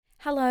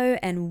Hello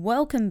and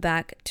welcome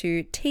back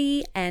to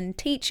Tea and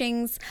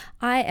Teachings.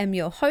 I am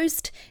your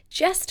host,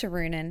 Jess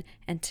Tarunen,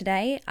 and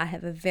today I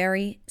have a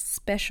very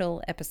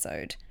special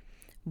episode.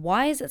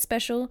 Why is it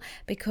special?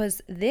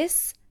 Because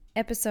this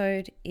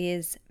episode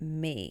is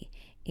me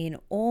in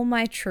all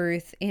my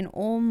truth, in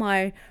all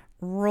my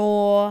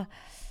raw,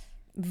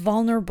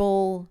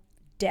 vulnerable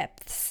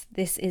depths.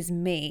 This is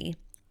me.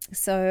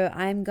 So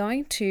I'm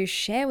going to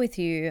share with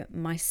you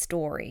my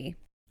story.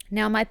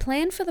 Now, my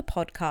plan for the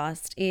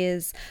podcast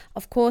is,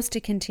 of course,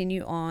 to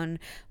continue on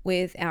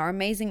with our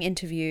amazing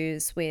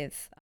interviews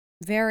with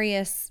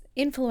various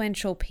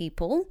influential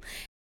people.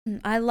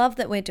 I love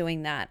that we're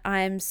doing that.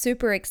 I'm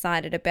super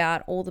excited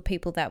about all the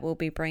people that we'll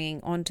be bringing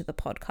onto the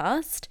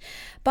podcast,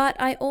 but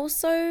I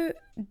also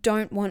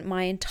don't want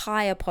my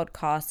entire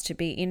podcast to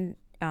be in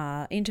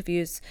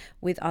interviews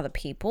with other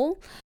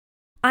people.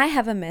 I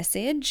have a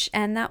message,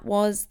 and that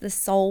was the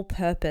sole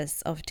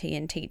purpose of Tea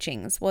and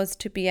Teachings, was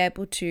to be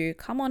able to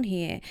come on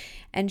here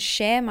and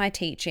share my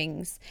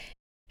teachings,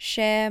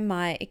 share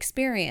my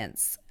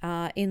experience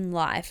in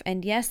life.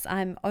 And yes,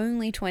 I'm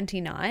only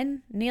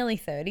 29, nearly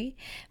 30,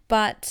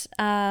 but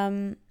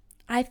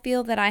I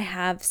feel that I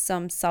have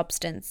some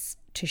substance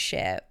to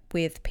share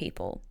with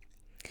people,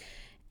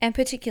 and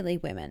particularly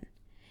women.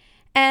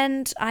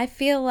 And I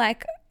feel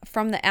like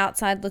from the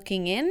outside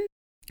looking in,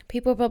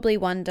 people probably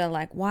wonder,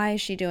 why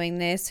is she doing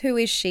this? Who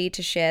is she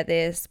to share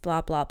this?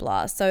 Blah, blah,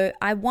 blah. So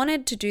I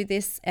wanted to do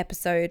this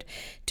episode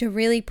to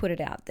really put it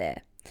out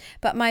there.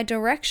 But my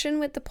direction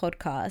with the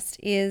podcast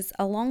is,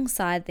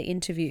 alongside the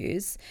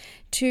interviews,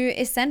 to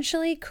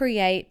essentially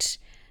create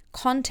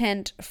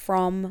content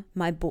from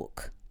my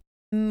book.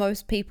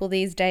 Most people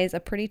these days are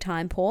pretty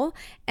time poor,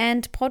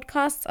 and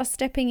podcasts are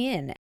stepping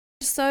in.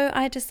 So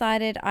I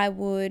decided I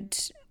would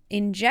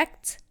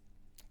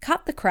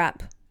cut the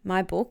crap,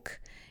 my book,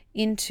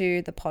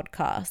 into the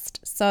podcast.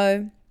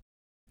 So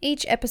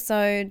each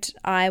episode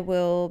I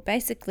will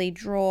basically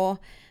draw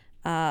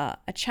a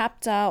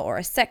chapter or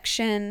a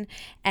section,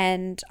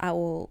 and I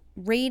will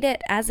read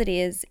it as it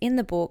is in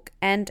the book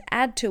and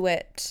add to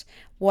it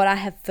what I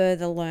have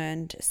further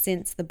learned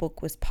since the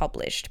book was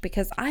published,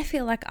 because I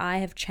feel like I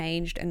have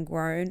changed and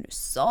grown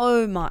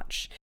so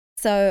much.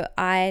 So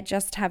I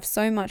just have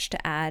so much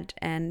to add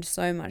and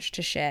so much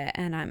to share,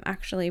 and I'm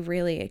actually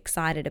really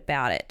excited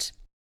about it.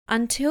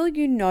 Until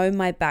you know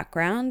my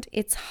background,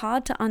 it's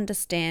hard to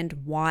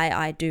understand why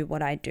I do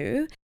what I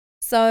do.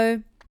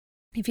 So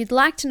if you'd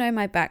like to know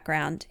my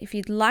background, if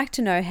you'd like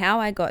to know how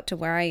I got to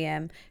where I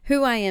am,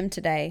 who I am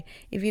today,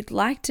 if you'd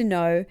like to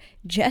know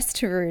Jess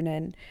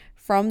Tarunen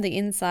from the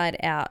inside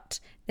out,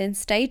 then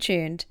stay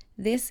tuned.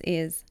 This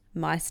is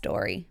my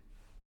story.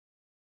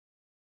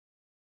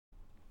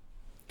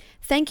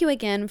 Thank you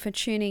again for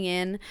tuning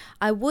in.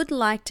 I would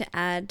like to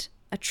add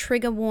a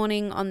trigger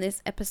warning on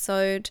this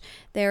episode.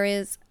 There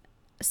is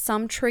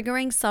some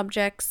triggering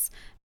subjects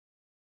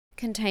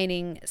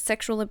containing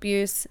sexual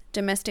abuse,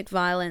 domestic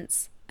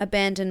violence,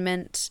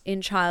 abandonment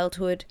in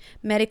childhood,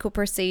 medical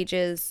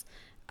procedures,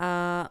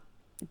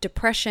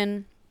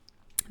 depression,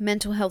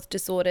 mental health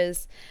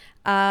disorders.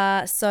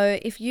 So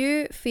if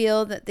you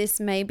feel that this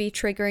may be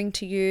triggering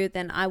to you,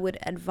 then I would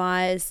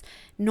advise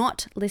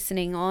not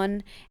listening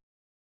on.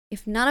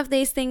 If none of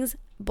these things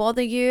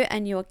bother you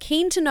and you're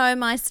keen to know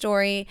my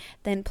story,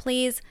 then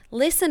please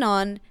listen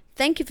on.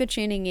 Thank you for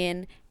tuning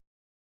in.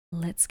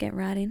 Let's get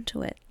right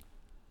into it.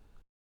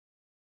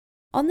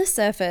 On the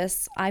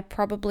surface, I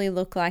probably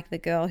look like the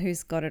girl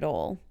who's got it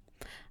all.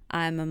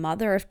 I'm a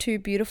mother of 2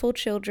 beautiful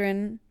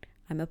children.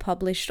 I'm a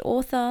published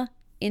author,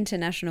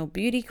 international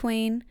beauty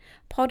queen,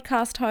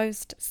 podcast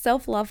host,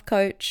 self-love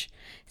coach.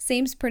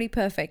 Seems pretty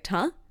perfect,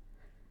 huh?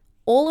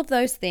 All of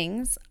those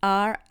things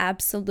are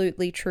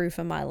absolutely true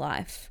for my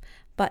life,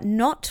 but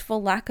not for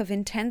lack of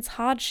intense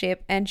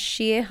hardship and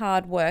sheer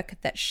hard work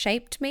that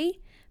shaped me,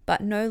 but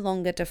no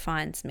longer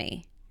defines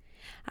me.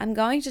 I'm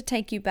going to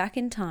take you back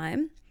in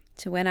time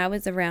to when I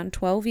was around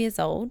 12 years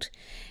old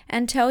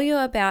and tell you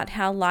about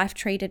how life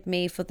treated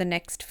me for the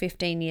next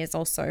 15 years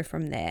or so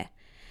from there.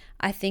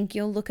 I think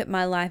you'll look at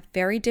my life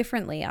very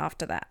differently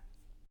after that.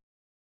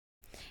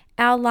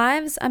 Our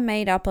lives are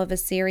made up of a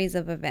series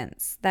of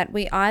events that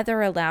we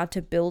either allow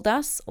to build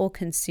us or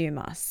consume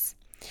us.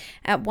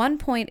 At one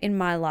point in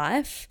my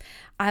life,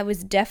 I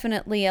was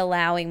definitely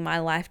allowing my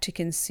life to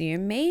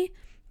consume me,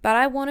 but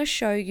I want to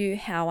show you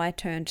how I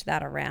turned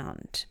that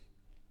around.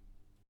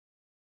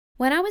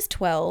 When I was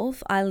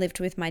 12, I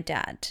lived with my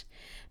dad.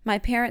 My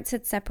parents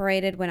had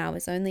separated when I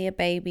was only a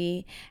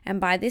baby,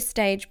 and by this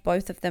stage,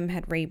 both of them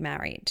had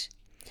remarried.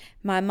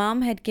 My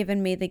mum had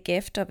given me the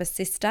gift of a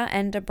sister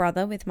and a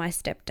brother with my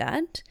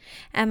stepdad,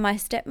 and my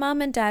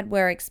stepmom and dad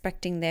were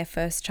expecting their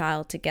first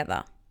child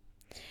together.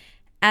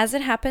 As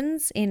it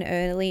happens in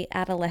early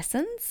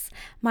adolescence,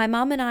 my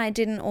mum and I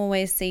didn't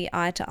always see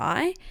eye to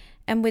eye,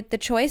 and with the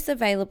choice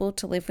available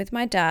to live with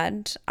my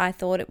dad, I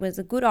thought it was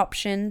a good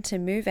option to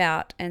move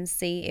out and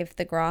see if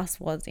the grass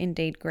was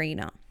indeed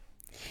greener.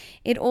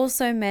 It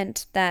also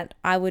meant that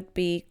I would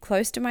be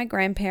close to my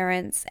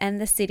grandparents and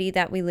the city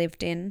that we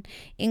lived in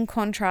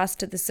contrast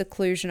to the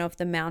seclusion of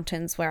the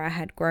mountains where I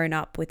had grown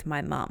up with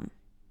my mum.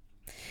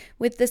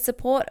 With the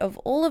support of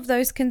all of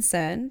those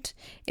concerned,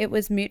 it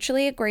was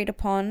mutually agreed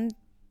upon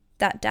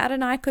that Dad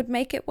and I could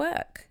make it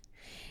work.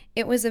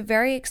 It was a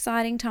very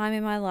exciting time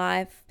in my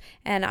life,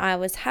 and I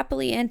was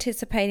happily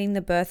anticipating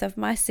the birth of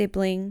my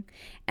sibling,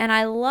 and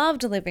I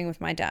loved living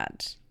with my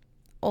dad.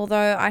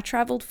 Although I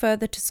travelled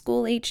further to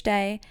school each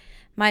day,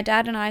 my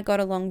dad and I got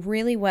along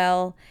really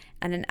well,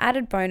 and an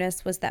added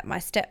bonus was that my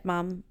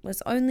stepmom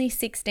was only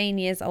 16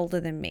 years older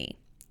than me,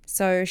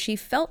 so she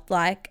felt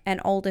like an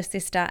older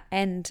sister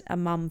and a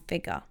mum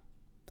figure.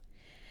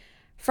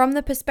 From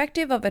the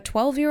perspective of a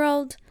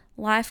 12-year-old,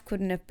 life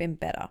couldn't have been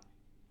better.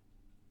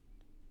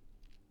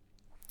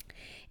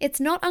 It's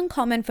not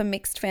uncommon for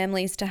mixed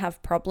families to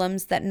have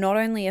problems that not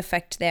only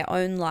affect their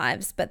own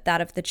lives, but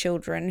that of the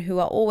children who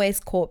are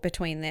always caught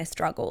between their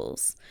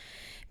struggles.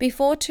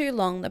 Before too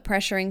long, the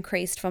pressure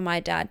increased for my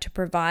dad to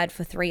provide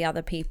for 3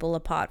 other people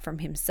apart from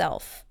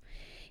himself.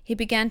 He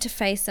began to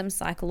face some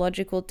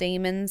psychological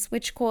demons,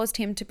 which caused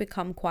him to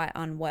become quite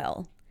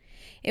unwell.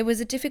 It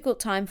was a difficult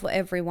time for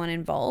everyone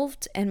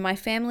involved, and my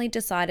family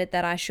decided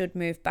that I should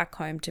move back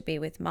home to be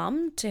with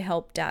Mum to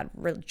help Dad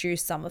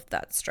reduce some of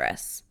that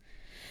stress.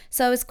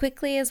 So as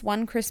quickly as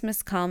one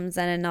Christmas comes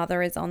and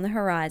another is on the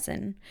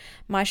horizon,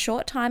 my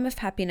short time of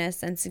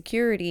happiness and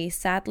security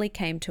sadly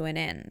came to an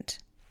end.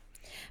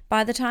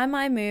 By the time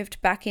I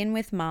moved back in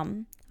with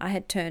Mum, I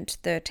had turned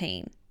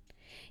 13.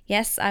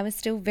 Yes, I was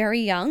still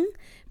very young,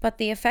 but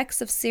the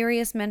effects of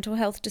serious mental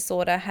health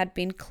disorder had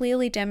been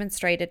clearly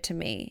demonstrated to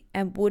me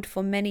and would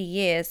for many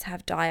years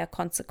have dire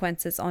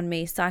consequences on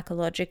me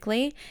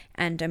psychologically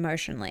and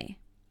emotionally.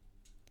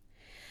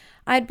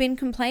 I had been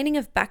complaining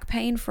of back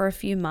pain for a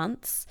few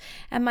months,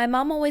 and my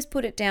mum always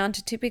put it down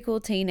to typical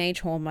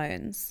teenage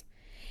hormones.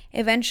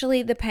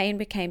 Eventually, the pain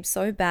became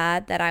so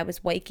bad that I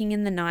was waking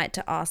in the night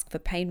to ask for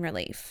pain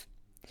relief.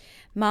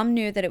 Mum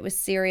knew that it was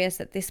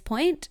serious at this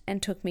point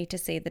and took me to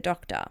see the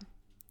doctor.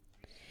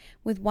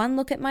 With one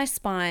look at my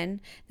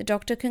spine, the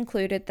doctor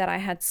concluded that I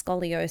had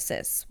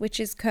scoliosis, which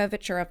is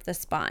curvature of the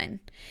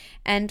spine,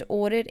 and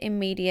ordered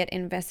immediate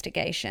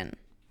investigation.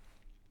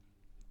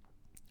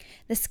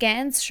 The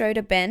scans showed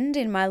a bend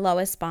in my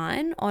lower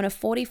spine on a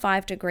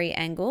 45-degree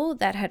angle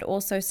that had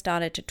also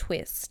started to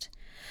twist.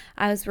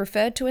 I was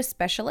referred to a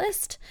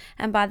specialist,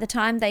 and by the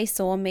time they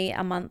saw me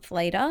a month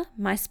later,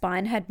 my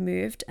spine had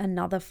moved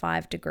another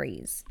 5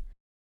 degrees.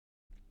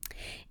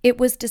 It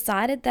was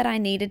decided that I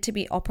needed to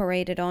be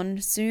operated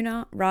on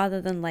sooner rather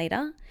than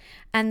later,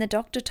 and the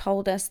doctor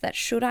told us that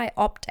should I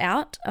opt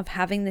out of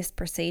having this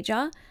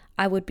procedure,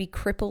 I would be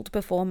crippled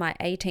before my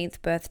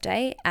 18th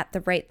birthday at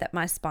the rate that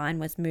my spine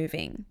was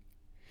moving.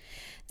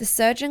 The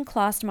surgeon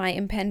classed my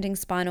impending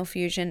spinal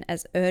fusion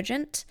as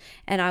urgent,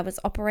 and I was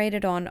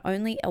operated on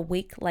only a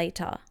week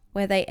later,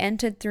 where they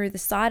entered through the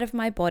side of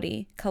my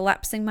body,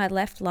 collapsing my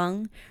left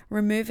lung,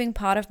 removing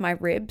part of my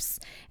ribs,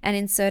 and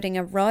inserting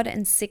a rod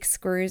and 6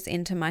 screws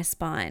into my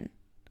spine.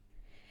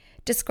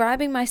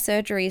 Describing my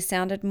surgery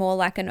sounded more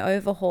like an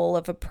overhaul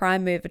of a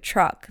prime mover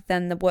truck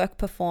than the work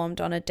performed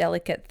on a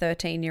delicate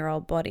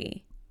 13-year-old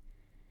body.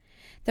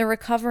 The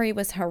recovery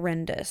was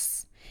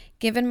horrendous.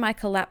 Given my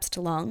collapsed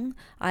lung,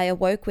 I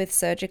awoke with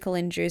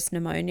surgical-induced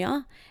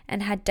pneumonia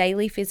and had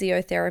daily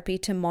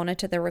physiotherapy to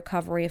monitor the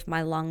recovery of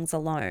my lungs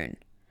alone.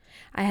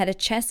 I had a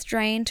chest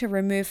drain to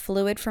remove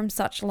fluid from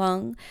such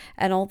lung,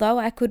 and although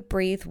I could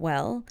breathe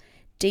well,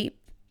 deep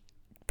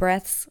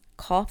breaths,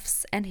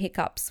 coughs, and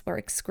hiccups were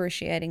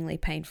excruciatingly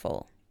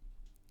painful.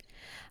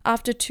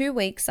 After 2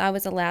 weeks, I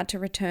was allowed to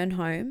return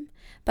home,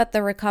 but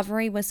the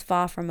recovery was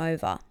far from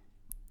over.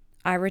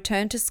 I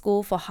returned to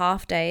school for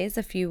half days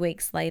a few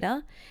weeks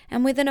later,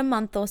 and within a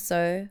month or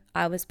so,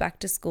 I was back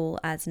to school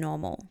as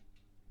normal.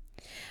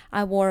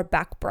 I wore a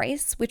back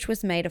brace, which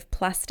was made of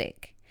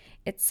plastic.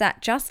 It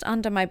sat just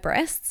under my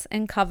breasts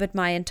and covered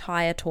my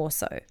entire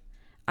torso.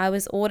 I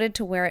was ordered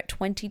to wear it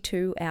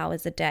 22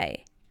 hours a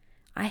day.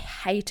 I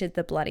hated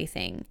the bloody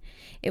thing.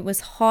 It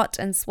was hot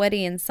and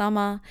sweaty in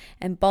summer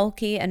and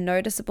bulky and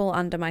noticeable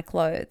under my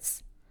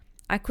clothes.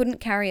 I couldn't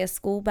carry a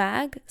school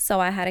bag,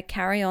 so I had a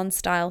carry-on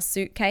style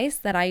suitcase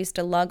that I used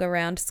to lug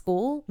around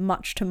school,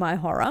 much to my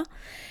horror,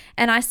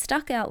 and I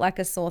stuck out like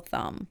a sore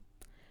thumb.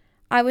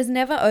 I was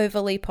never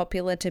overly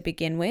popular to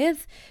begin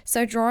with,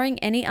 so drawing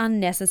any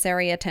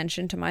unnecessary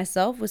attention to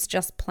myself was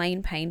just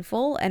plain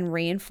painful and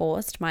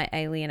reinforced my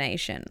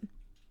alienation.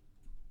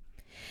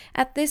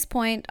 At this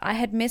point, I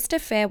had missed a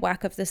fair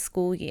whack of the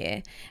school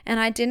year, and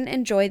I didn't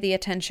enjoy the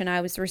attention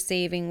I was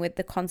receiving with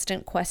the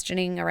constant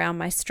questioning around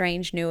my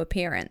strange new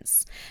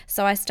appearance,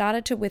 so I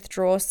started to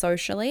withdraw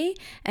socially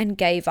and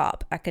gave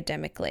up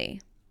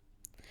academically.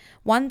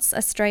 Once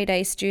a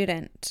straight-A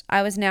student,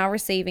 I was now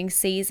receiving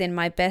C's in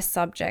my best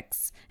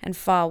subjects and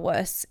far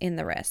worse in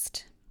the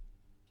rest.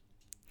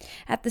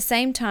 At the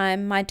same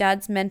time, my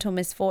dad's mental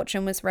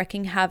misfortune was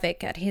wreaking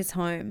havoc at his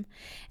home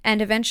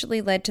and eventually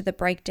led to the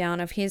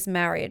breakdown of his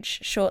marriage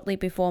shortly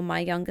before my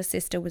younger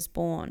sister was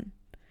born.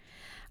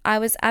 I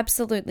was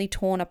absolutely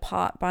torn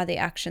apart by the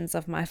actions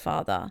of my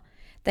father.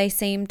 They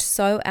seemed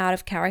so out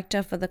of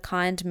character for the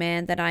kind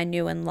man that I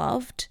knew and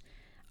loved.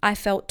 I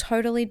felt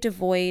totally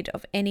devoid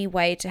of any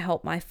way to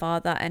help my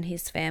father and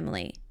his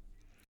family.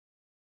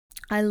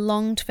 I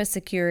longed for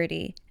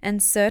security,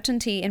 and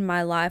certainty in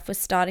my life was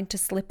starting to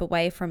slip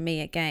away from me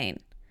again.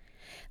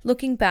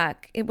 Looking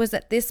back, it was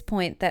at this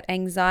point that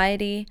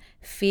anxiety,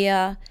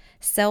 fear,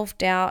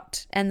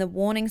 self-doubt, and the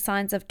warning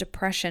signs of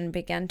depression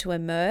began to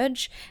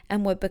emerge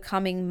and were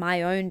becoming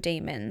my own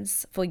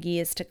demons for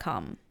years to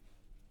come.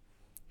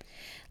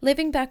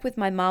 Living back with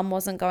my mum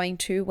wasn't going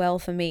too well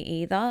for me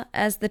either,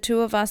 as the two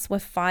of us were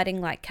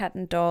fighting like cat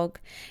and dog,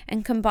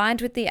 and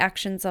combined with the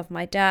actions of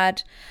my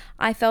dad,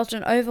 I felt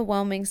an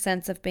overwhelming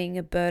sense of being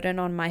a burden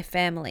on my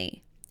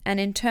family, and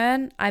in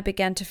turn, I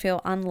began to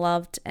feel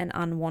unloved and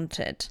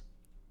unwanted.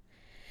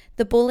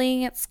 The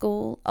bullying at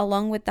school,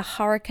 along with the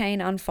hurricane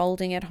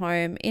unfolding at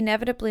home,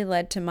 inevitably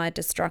led to my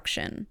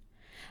destruction.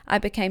 I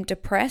became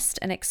depressed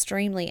and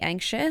extremely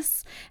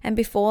anxious, and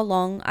before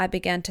long, I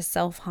began to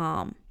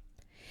self-harm.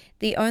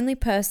 The only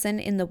person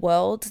in the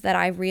world that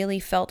I really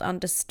felt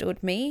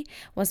understood me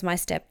was my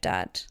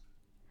stepdad.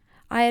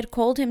 I had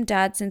called him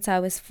dad since I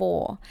was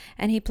 4,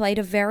 and he played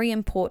a very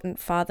important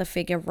father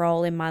figure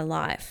role in my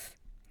life.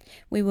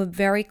 We were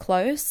very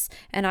close,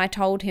 and I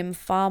told him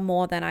far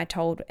more than I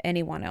told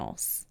anyone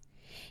else.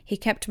 He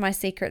kept my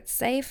secrets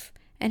safe,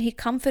 and he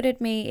comforted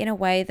me in a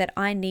way that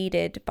I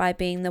needed by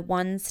being the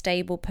one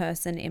stable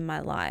person in my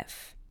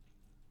life.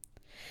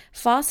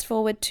 Fast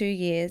forward 2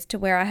 years to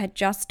where I had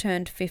just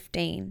turned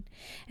 15,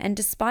 and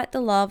despite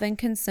the love and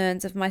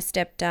concerns of my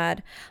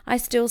stepdad, I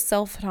still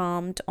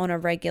self-harmed on a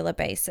regular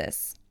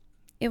basis.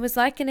 It was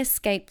like an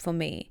escape for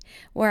me,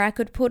 where I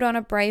could put on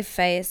a brave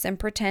face and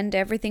pretend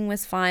everything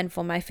was fine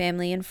for my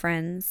family and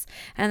friends,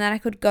 and that I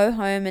could go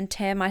home and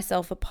tear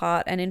myself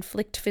apart and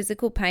inflict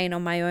physical pain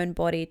on my own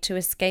body to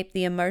escape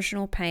the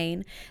emotional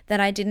pain that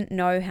I didn't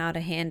know how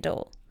to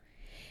handle.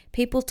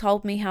 People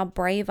told me how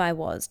brave I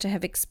was to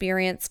have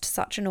experienced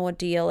such an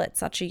ordeal at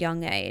such a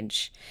young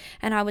age,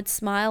 and I would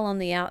smile on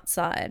the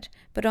outside,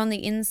 but on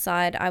the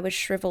inside I was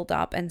shriveled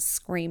up and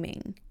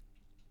screaming.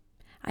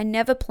 I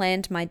never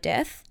planned my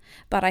death,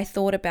 but I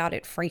thought about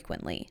it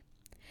frequently.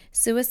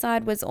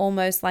 Suicide was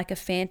almost like a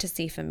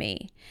fantasy for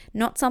me,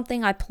 not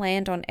something I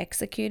planned on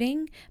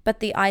executing, but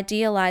the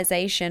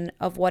idealization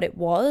of what it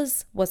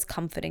was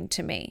comforting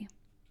to me.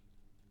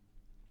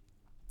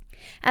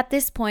 At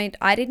this point,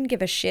 I didn't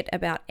give a shit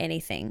about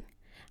anything.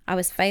 I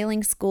was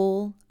failing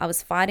school, I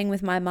was fighting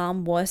with my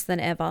mum worse than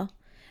ever,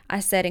 I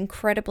said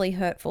incredibly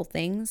hurtful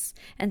things,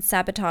 and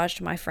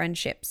sabotaged my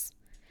friendships.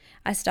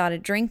 I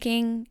started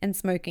drinking and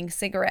smoking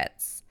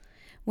cigarettes.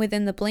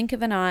 Within the blink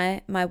of an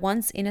eye, my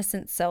once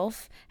innocent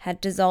self had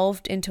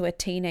dissolved into a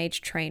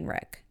teenage train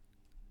wreck.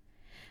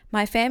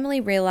 My family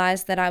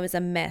realized that I was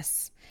a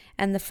mess,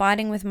 and the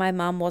fighting with my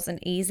mum wasn't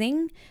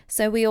easing,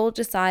 so we all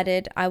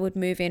decided I would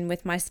move in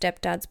with my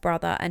stepdad's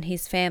brother and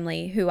his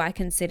family, who I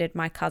considered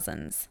my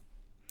cousins.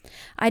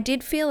 I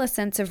did feel a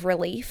sense of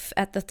relief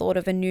at the thought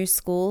of a new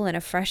school and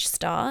a fresh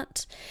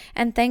start,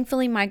 and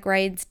thankfully my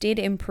grades did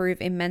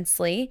improve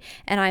immensely,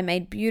 and I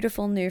made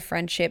beautiful new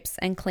friendships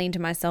and cleaned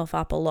myself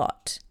up a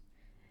lot.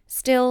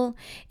 Still,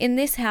 in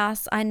this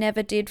house, I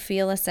never did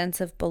feel a sense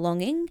of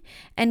belonging,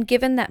 and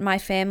given that my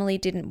family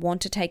didn't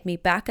want to take me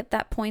back at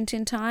that point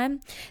in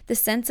time, the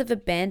sense of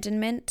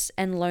abandonment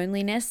and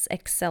loneliness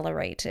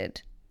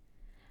accelerated.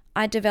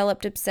 I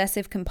developed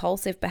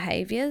obsessive-compulsive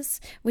behaviors,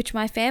 which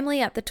my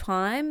family at the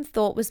time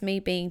thought was me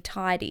being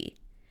tidy.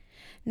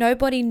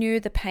 Nobody knew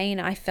the pain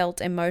I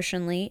felt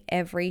emotionally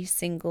every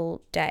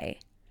single day.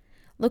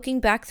 Looking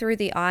back through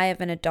the eye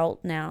of an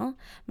adult now,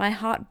 my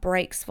heart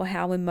breaks for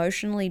how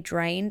emotionally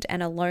drained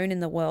and alone in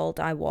the world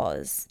I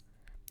was.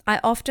 I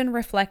often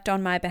reflect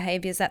on my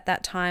behaviors at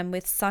that time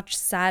with such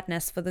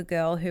sadness for the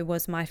girl who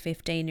was my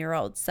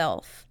 15-year-old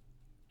self.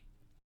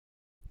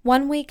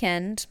 One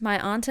weekend, my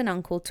aunt and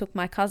uncle took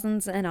my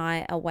cousins and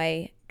I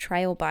away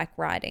trail bike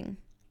riding.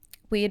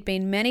 We had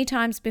been many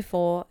times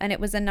before, and it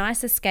was a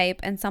nice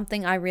escape and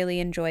something I really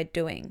enjoyed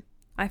doing.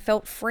 I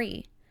felt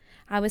free.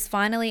 I was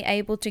finally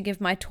able to give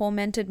my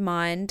tormented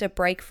mind a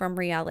break from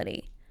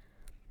reality.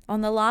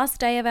 On the last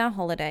day of our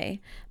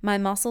holiday, my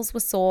muscles were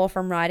sore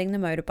from riding the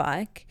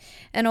motorbike,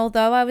 and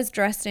although I was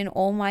dressed in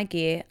all my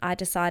gear, I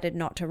decided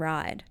not to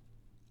ride.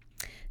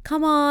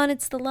 "Come on,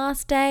 it's the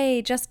last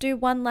day. Just do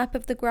one lap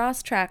of the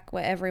grass track," were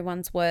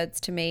everyone's words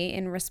to me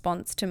in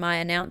response to my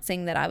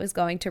announcing that I was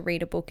going to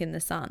read a book in the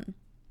sun.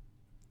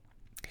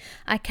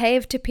 I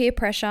caved to peer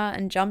pressure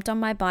and jumped on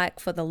my bike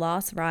for the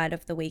last ride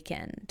of the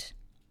weekend.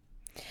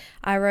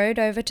 I rode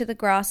over to the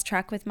grass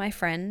track with my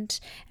friend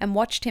and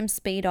watched him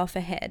speed off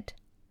ahead.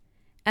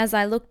 As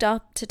I looked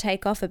up to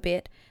take off a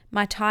bit,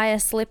 my tire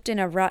slipped in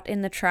a rut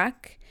in the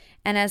track,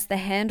 and as the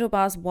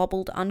handlebars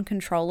wobbled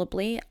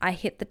uncontrollably, I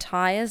hit the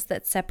tires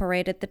that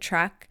separated the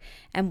track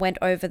and went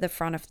over the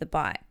front of the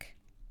bike.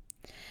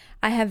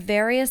 I have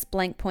various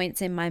blank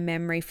points in my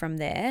memory from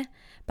there,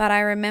 but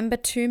I remember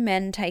two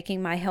men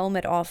taking my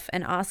helmet off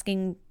and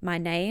asking my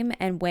name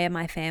and where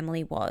my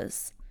family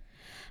was.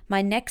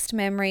 My next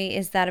memory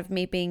is that of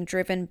me being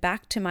driven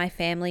back to my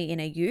family in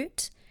a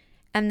ute,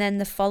 and then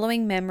the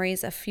following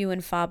memories are few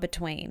and far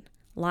between,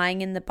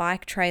 lying in the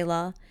bike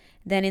trailer,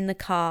 then in the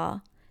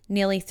car,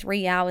 nearly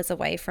 3 hours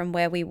away from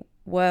where we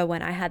were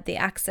when I had the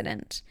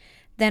accident,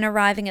 then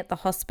arriving at the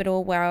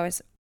hospital where I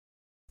was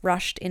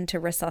rushed into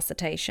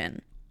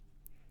resuscitation.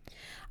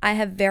 I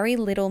have very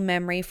little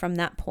memory from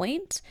that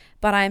point,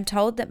 but I am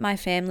told that my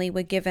family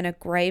were given a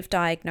grave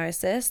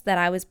diagnosis that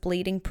I was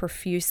bleeding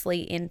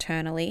profusely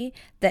internally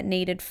that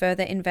needed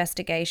further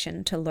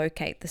investigation to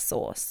locate the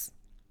source.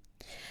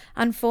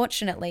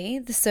 Unfortunately,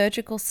 the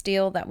surgical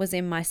steel that was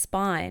in my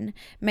spine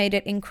made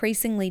it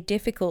increasingly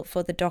difficult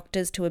for the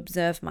doctors to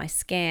observe my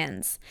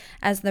scans,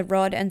 as the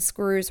rod and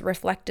screws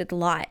reflected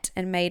light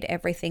and made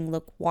everything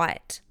look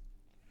white.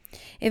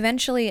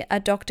 Eventually,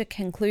 a doctor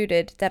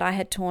concluded that I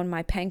had torn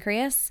my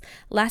pancreas,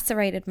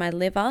 lacerated my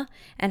liver,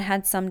 and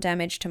had some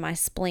damage to my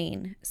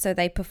spleen, so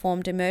they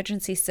performed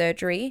emergency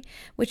surgery,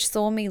 which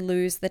saw me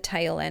lose the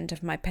tail end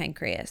of my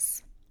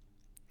pancreas.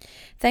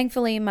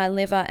 Thankfully, my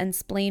liver and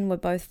spleen were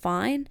both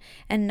fine,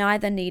 and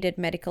neither needed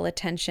medical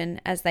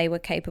attention as they were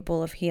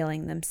capable of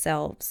healing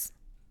themselves.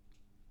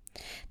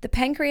 The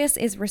pancreas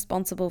is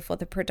responsible for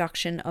the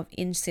production of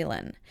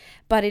insulin,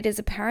 but it is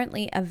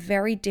apparently a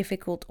very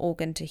difficult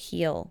organ to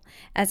heal,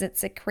 as it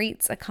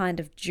secretes a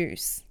kind of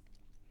juice.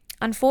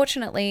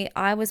 Unfortunately,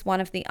 I was one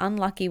of the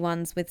unlucky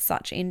ones with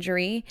such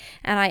injury,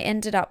 and I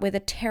ended up with a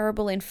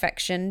terrible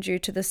infection due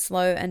to the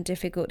slow and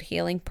difficult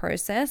healing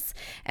process,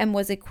 and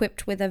was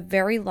equipped with a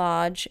very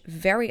large,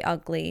 very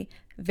ugly,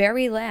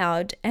 very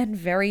loud, and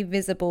very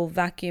visible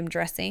vacuum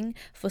dressing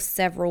for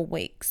several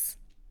weeks.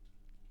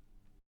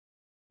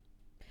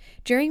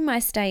 During my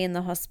stay in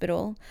the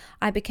hospital,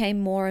 I became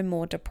more and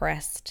more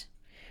depressed.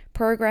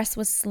 Progress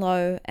was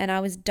slow, and I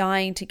was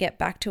dying to get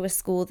back to a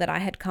school that I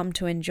had come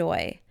to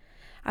enjoy.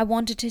 I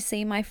wanted to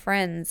see my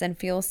friends and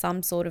feel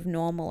some sort of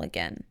normal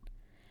again.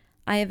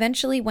 I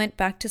eventually went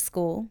back to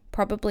school,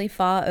 probably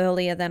far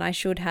earlier than I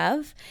should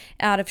have,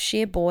 out of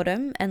sheer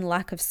boredom and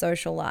lack of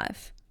social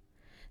life.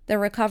 The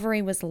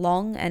recovery was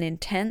long and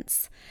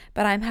intense,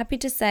 but I'm happy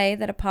to say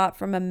that apart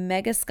from a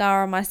mega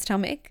scar on my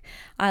stomach,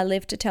 I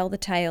lived to tell the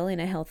tale in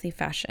a healthy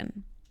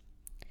fashion.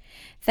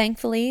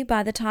 Thankfully,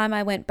 by the time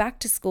I went back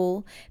to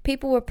school,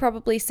 people were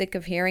probably sick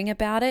of hearing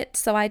about it,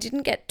 so I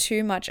didn't get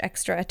too much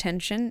extra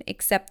attention,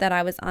 except that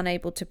I was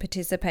unable to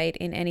participate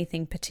in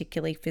anything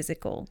particularly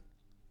physical.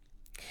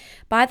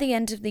 By the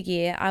end of the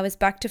year, I was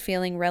back to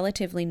feeling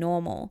relatively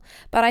normal,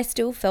 but I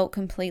still felt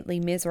completely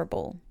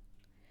miserable.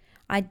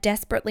 I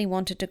desperately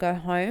wanted to go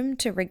home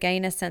to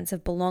regain a sense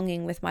of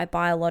belonging with my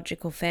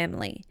biological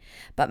family,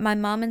 but my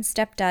mum and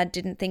stepdad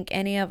didn't think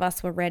any of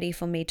us were ready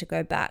for me to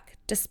go back,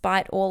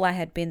 despite all I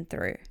had been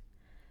through.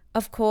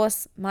 Of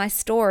course, my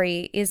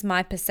story is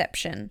my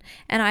perception,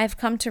 and I have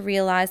come to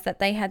realize that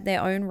they had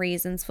their own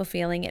reasons for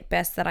feeling it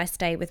best that I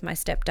stay with my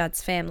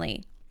stepdad's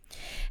family.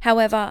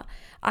 However,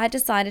 I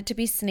decided to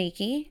be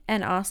sneaky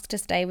and asked to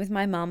stay with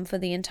my mum for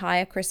the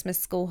entire Christmas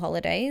school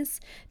holidays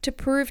to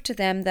prove to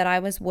them that I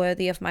was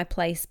worthy of my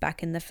place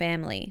back in the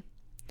family.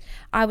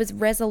 I was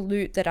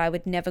resolute that I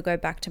would never go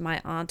back to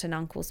my aunt and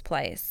uncle's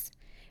place.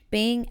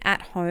 Being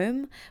at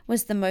home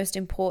was the most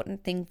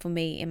important thing for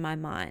me in my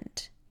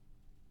mind.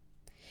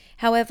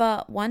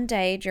 However, one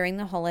day during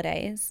the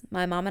holidays,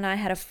 my mum and I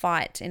had a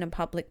fight in a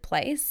public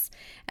place,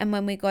 and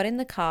when we got in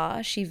the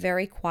car, she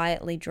very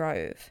quietly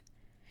drove.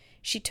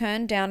 She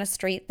turned down a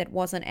street that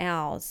wasn't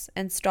ours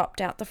and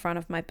stopped out the front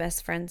of my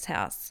best friend's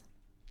house.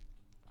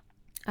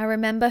 I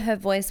remember her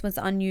voice was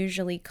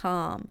unusually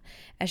calm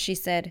as she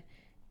said,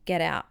 "Get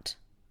out."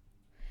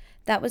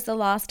 That was the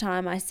last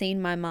time I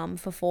seen my mum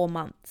for 4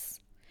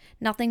 months.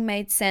 Nothing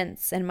made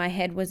sense and my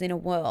head was in a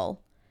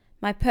whirl.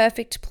 My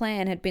perfect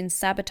plan had been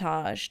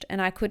sabotaged and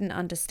I couldn't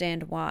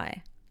understand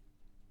why.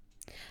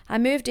 I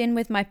moved in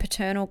with my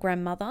paternal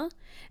grandmother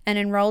and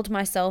enrolled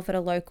myself at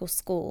a local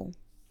school.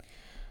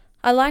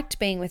 I liked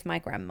being with my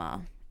grandma,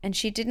 and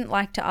she didn't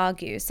like to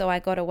argue, so I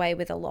got away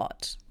with a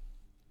lot.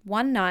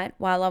 One night,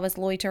 while I was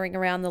loitering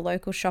around the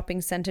local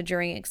shopping centre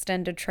during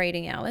extended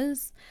trading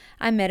hours,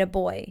 I met a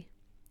boy.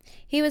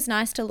 He was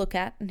nice to look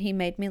at, and he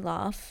made me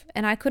laugh,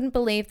 and I couldn't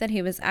believe that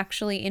he was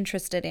actually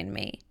interested in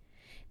me.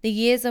 The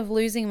years of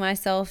losing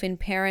myself in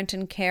parent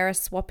and carer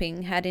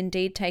swapping had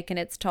indeed taken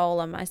its toll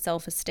on my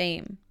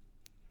self-esteem.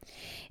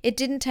 It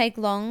didn't take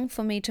long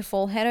for me to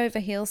fall head over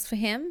heels for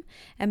him,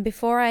 and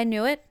before I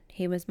knew it,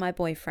 he was my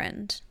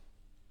boyfriend.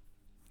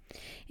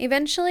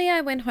 Eventually,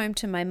 I went home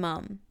to my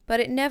mum,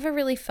 but it never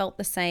really felt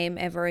the same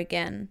ever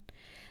again.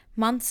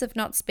 Months of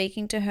not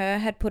speaking to her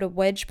had put a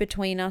wedge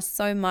between us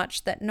so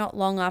much that not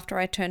long after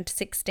I turned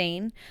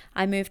 16,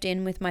 I moved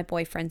in with my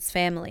boyfriend's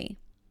family.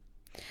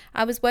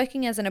 I was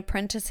working as an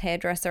apprentice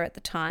hairdresser at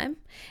the time,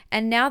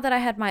 and now that I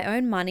had my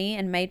own money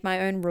and made my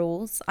own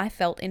rules, I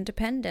felt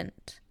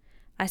independent.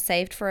 I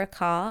saved for a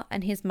car,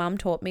 and his mum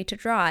taught me to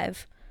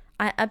drive.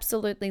 I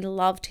absolutely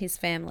loved his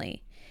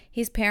family.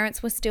 His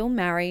parents were still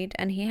married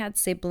and he had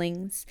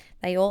siblings.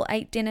 They all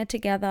ate dinner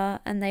together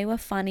and they were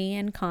funny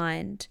and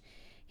kind.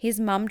 His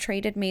mum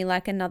treated me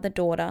like another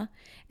daughter,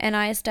 and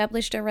I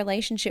established a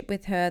relationship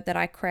with her that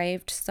I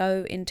craved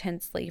so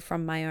intensely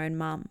from my own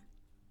mum.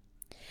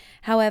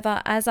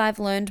 However, as I've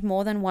learned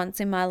more than once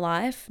in my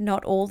life,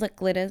 not all that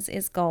glitters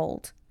is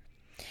gold.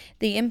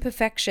 The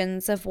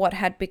imperfections of what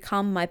had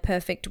become my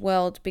perfect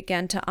world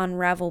began to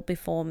unravel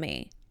before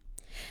me.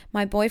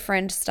 My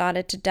boyfriend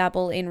started to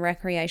dabble in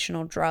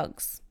recreational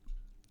drugs.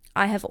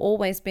 I have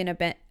always been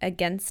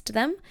against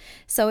them,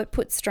 so it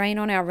put strain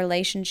on our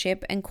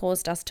relationship and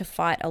caused us to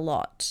fight a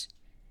lot.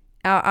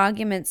 Our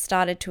arguments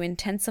started to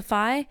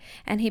intensify,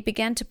 and he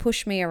began to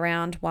push me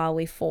around while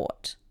we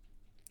fought.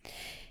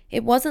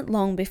 It wasn't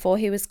long before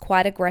he was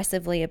quite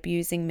aggressively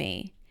abusing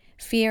me.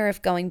 Fear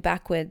of going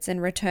backwards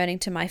and returning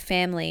to my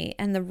family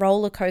and the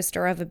roller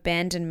coaster of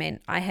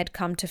abandonment I had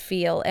come to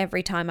feel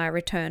every time I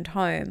returned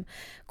home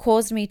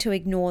caused me to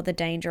ignore the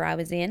danger I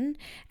was in,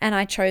 and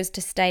I chose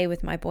to stay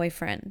with my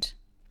boyfriend.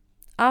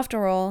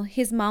 After all,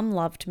 his mum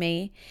loved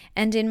me,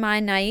 and in my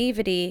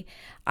naivety,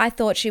 I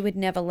thought she would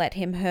never let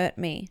him hurt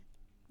me.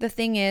 The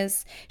thing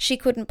is, she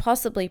couldn't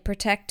possibly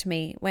protect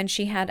me when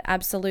she had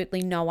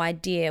absolutely no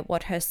idea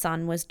what her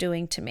son was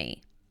doing to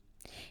me.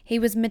 He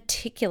was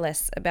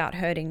meticulous about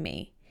hurting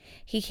me.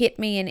 He hit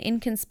me in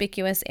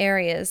inconspicuous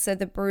areas so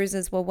the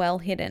bruises were well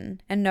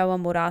hidden and no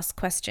one would ask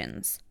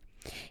questions.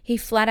 He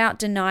flat out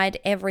denied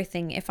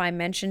everything if I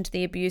mentioned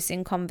the abuse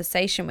in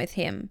conversation with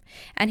him,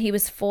 and he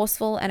was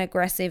forceful and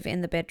aggressive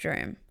in the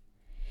bedroom.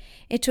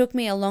 It took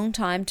me a long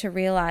time to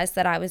realize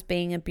that I was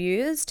being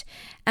abused,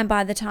 and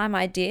by the time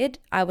I did,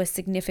 I was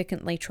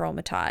significantly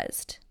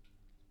traumatized.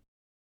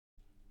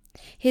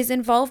 His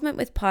involvement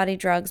with party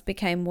drugs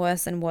became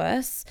worse and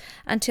worse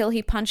until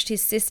he punched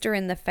his sister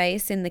in the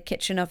face in the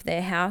kitchen of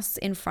their house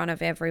in front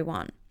of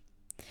everyone.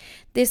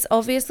 This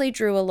obviously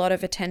drew a lot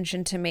of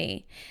attention to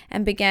me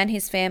and began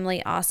his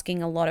family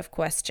asking a lot of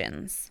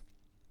questions.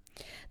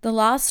 The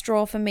last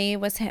straw for me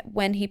was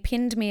when he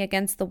pinned me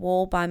against the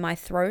wall by my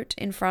throat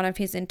in front of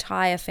his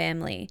entire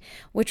family,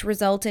 which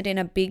resulted in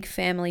a big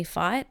family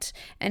fight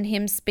and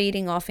him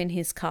speeding off in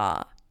his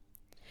car.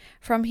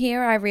 From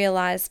here, I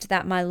realized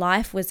that my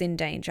life was in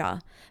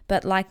danger,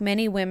 but like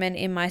many women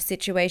in my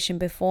situation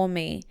before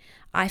me,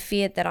 I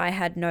feared that I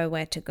had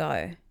nowhere to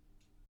go.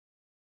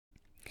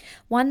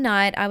 One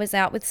night, I was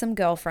out with some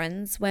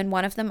girlfriends when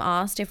one of them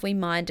asked if we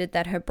minded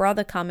that her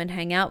brother come and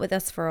hang out with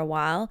us for a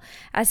while,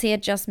 as he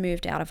had just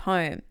moved out of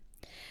home.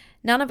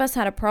 None of us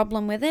had a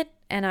problem with it,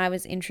 and I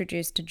was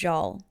introduced to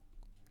Joel.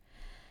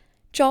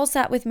 Joel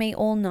sat with me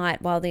all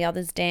night while the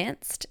others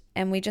danced,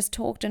 and we just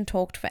talked and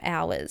talked for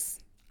hours.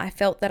 I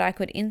felt that I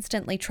could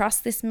instantly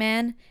trust this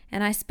man,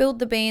 and I spilled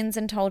the beans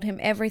and told him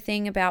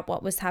everything about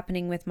what was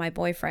happening with my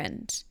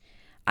boyfriend.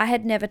 I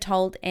had never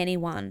told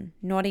anyone,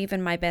 not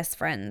even my best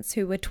friends,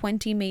 who were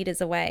 20 meters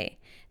away.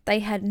 They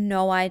had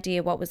no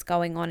idea what was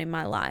going on in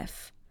my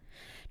life.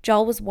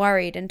 Joel was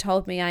worried and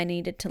told me I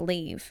needed to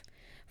leave.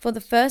 For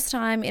the first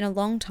time in a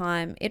long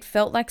time, it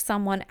felt like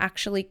someone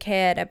actually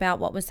cared about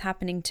what was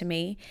happening to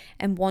me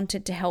and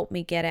wanted to help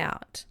me get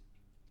out.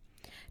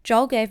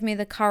 Joel gave me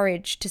the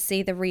courage to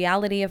see the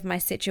reality of my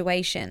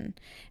situation,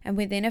 and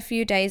within a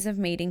few days of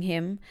meeting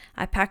him,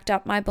 I packed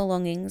up my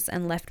belongings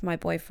and left my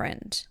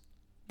boyfriend.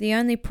 The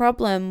only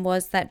problem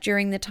was that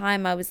during the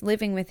time I was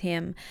living with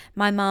him,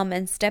 my mum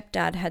and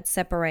stepdad had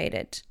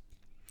separated.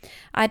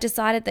 I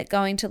decided that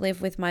going to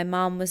live with my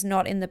mum was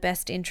not in the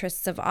best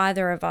interests of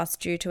either of us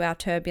due to our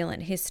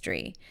turbulent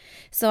history,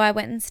 so I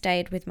went and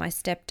stayed with my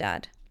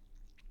stepdad.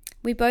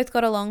 We both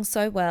got along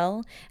so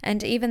well,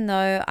 and even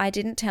though I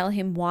didn't tell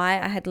him why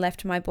I had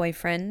left my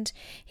boyfriend,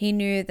 he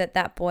knew that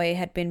that boy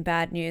had been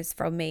bad news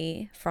for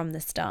me from the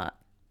start.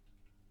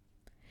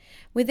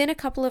 Within a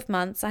couple of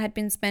months, I had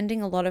been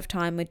spending a lot of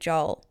time with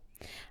Joel.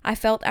 I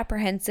felt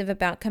apprehensive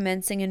about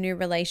commencing a new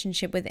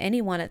relationship with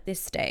anyone at this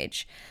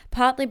stage,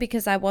 partly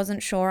because I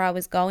wasn't sure I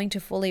was going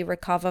to fully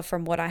recover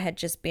from what I had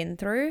just been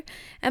through,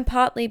 and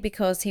partly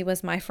because he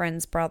was my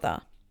friend's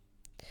brother.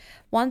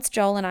 Once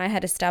Joel and I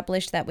had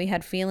established that we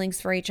had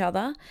feelings for each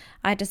other,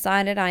 I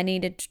decided I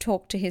needed to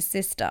talk to his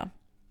sister.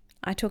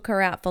 I took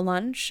her out for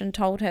lunch and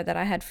told her that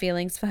I had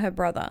feelings for her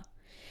brother.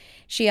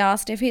 She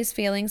asked if his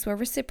feelings were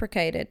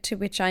reciprocated, to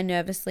which I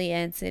nervously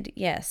answered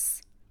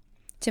yes.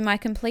 To my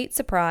complete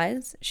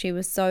surprise, she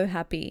was so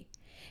happy.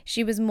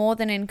 She was more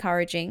than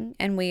encouraging,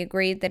 and we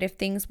agreed that if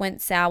things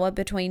went sour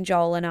between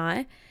Joel and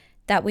I,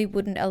 that we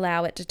wouldn't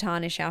allow it to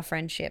tarnish our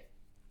friendship.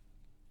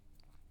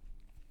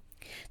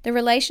 The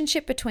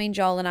relationship between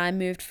Joel and I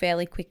moved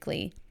fairly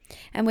quickly,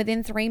 and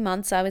within 3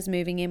 months I was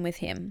moving in with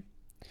him.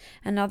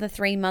 Another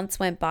 3 months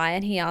went by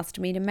and he asked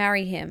me to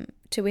marry him,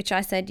 to which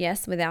I said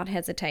yes without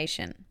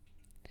hesitation.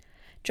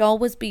 Joel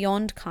was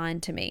beyond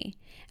kind to me,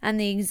 and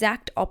the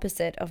exact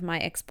opposite of my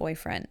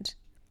ex-boyfriend.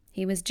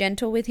 He was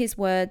gentle with his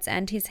words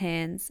and his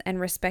hands and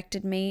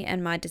respected me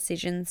and my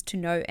decisions to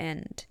no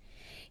end.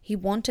 He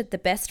wanted the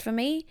best for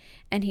me,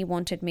 and he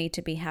wanted me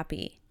to be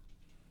happy.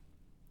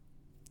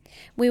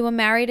 We were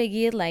married a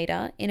year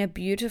later in a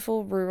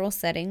beautiful rural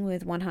setting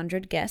with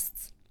 100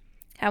 guests.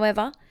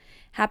 However,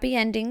 happy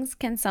endings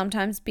can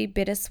sometimes be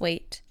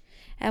bittersweet,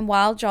 and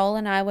while Joel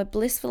and I were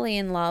blissfully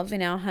in love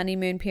in our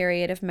honeymoon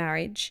period of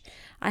marriage,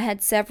 I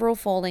had several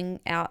falling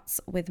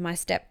outs with my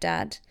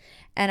stepdad,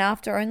 and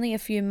after only a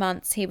few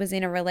months he was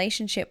in a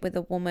relationship with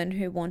a woman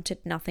who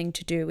wanted nothing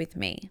to do with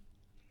me.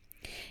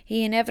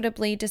 He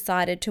inevitably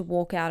decided to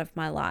walk out of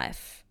my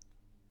life.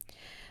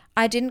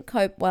 I didn't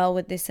cope well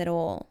with this at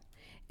all.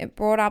 It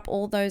brought up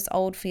all those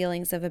old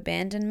feelings of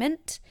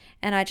abandonment,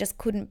 and I just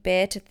couldn't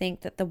bear to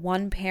think that the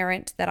one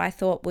parent that I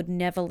thought would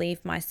never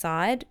leave my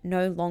side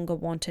no longer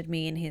wanted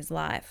me in his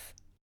life.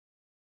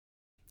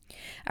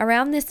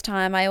 Around this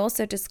time, I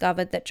also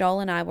discovered that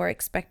Joel and I were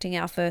expecting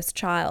our first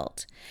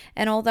child,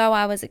 and although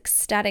I was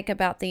ecstatic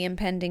about the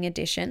impending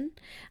addition,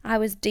 I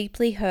was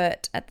deeply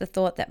hurt at the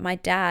thought that my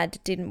dad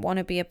didn't want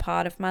to be a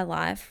part of my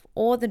life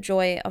or the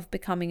joy of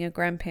becoming a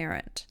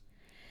grandparent.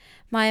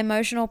 My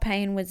emotional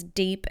pain was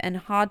deep and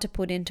hard to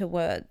put into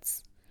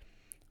words.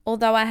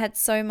 Although I had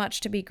so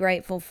much to be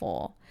grateful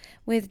for,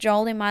 with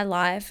Joel in my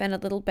life and a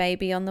little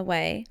baby on the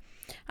way,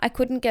 I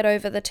couldn't get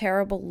over the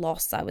terrible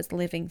loss I was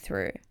living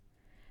through.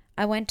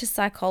 I went to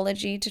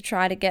psychology to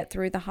try to get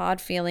through the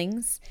hard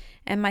feelings,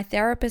 and my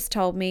therapist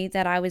told me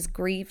that I was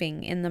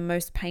grieving in the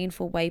most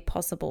painful way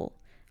possible,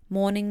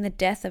 mourning the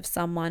death of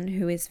someone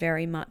who is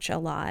very much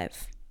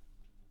alive.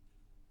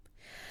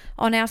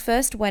 On our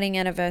first wedding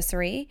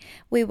anniversary,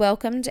 we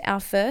welcomed our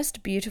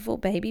first beautiful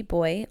baby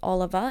boy,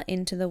 Oliver,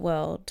 into the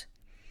world.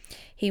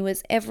 He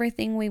was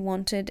everything we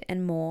wanted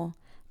and more.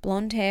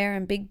 Blonde hair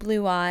and big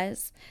blue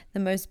eyes, the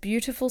most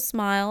beautiful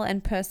smile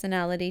and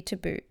personality to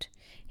boot.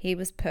 He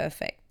was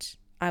perfect.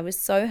 I was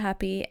so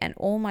happy and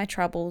all my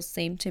troubles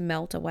seemed to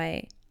melt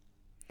away.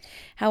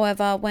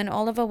 However, when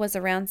Oliver was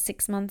around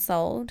 6 months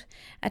old,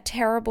 a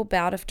terrible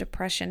bout of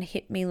depression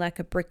hit me like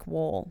a brick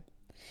wall.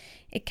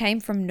 It came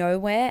from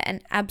nowhere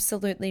and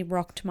absolutely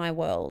rocked my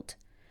world.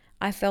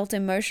 I felt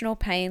emotional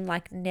pain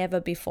like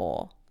never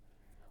before.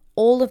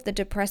 All of the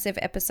depressive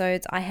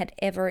episodes I had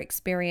ever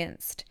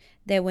experienced,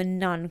 there were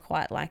none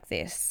quite like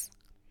this.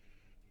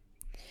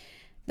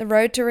 The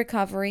road to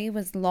recovery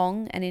was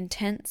long and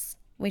intense.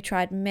 We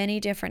tried many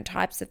different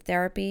types of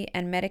therapy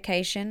and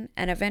medication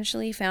and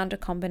eventually found a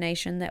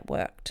combination that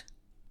worked.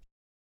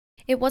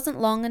 It wasn't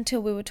long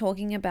until we were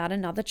talking about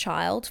another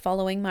child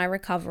following my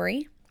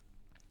recovery,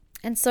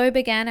 and so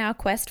began our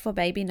quest for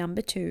baby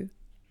number 2.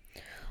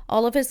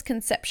 Oliver's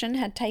conception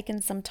had taken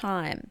some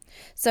time,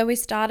 so we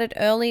started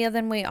earlier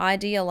than we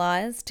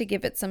idealized to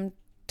give it some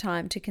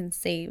time to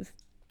conceive.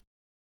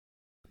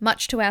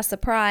 Much to our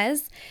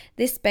surprise,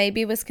 this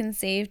baby was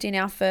conceived in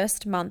our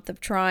first month of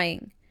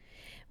trying.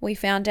 We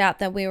found out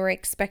that we were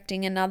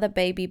expecting another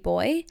baby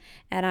boy,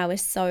 and I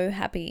was so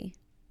happy.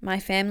 My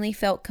family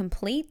felt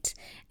complete,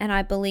 and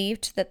I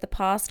believed that the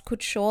past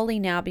could surely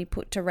now be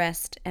put to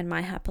rest, and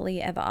my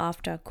happily ever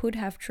after could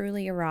have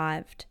truly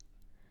arrived.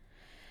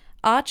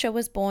 Archer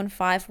was born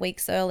 5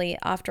 weeks early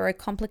after a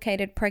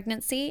complicated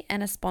pregnancy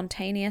and a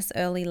spontaneous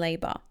early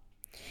labor.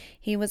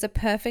 He was a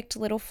perfect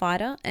little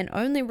fighter and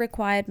only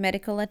required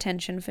medical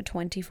attention for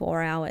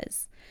 24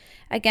 hours.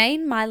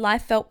 Again, my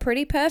life felt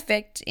pretty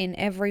perfect in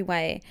every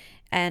way,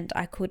 and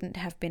I couldn't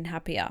have been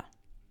happier.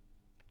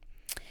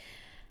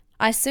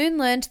 I soon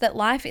learned that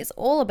life is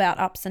all about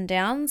ups and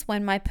downs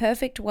when my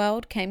perfect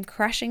world came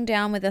crashing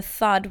down with a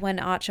thud when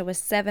Archer was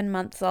 7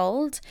 months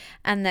old,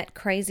 and that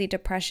crazy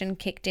depression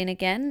kicked in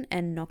again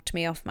and knocked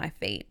me off my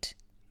feet.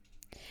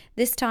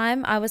 This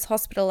time I was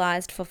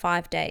hospitalized for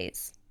 5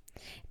 days.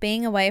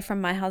 Being away from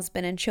my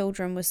husband and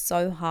children was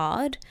so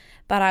hard,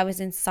 but I was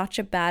in such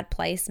a bad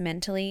place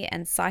mentally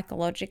and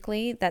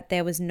psychologically that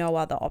there was no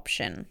other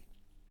option.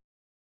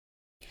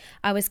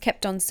 I was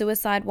kept on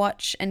suicide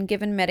watch and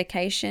given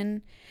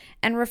medication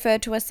and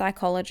referred to a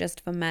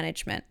psychologist for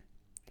management.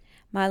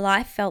 My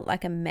life felt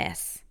like a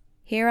mess.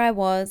 Here I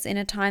was in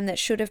a time that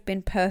should have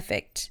been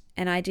perfect,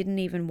 and I didn't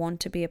even want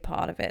to be a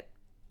part of it.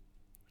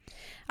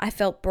 I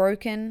felt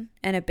broken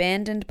and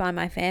abandoned by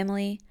my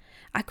family.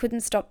 I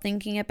couldn't stop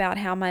thinking about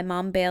how my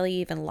mum barely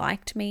even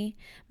liked me.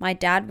 My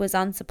dad was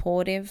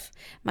unsupportive.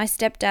 My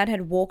stepdad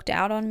had walked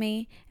out on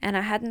me, and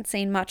I hadn't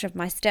seen much of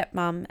my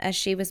stepmum as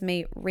she was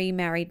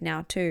remarried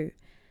now too.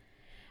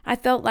 I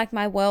felt like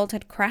my world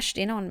had crashed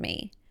in on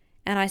me,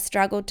 and I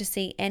struggled to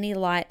see any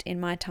light in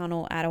my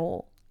tunnel at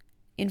all.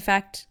 In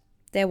fact,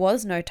 there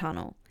was no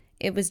tunnel.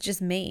 It was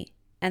just me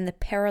and the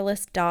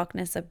perilous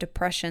darkness of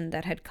depression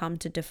that had come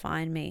to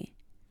define me.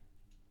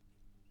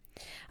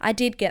 I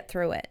did get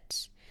through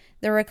it.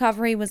 The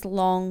recovery was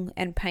long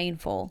and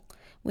painful,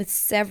 with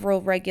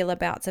several regular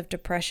bouts of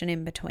depression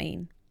in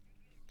between.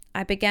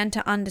 I began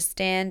to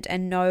understand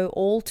and know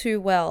all too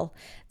well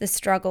the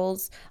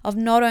struggles of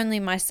not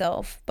only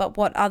myself, but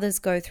what others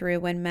go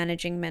through when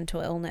managing mental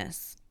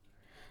illness.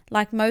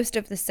 Like most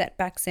of the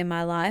setbacks in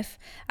my life,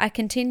 I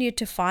continued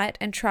to fight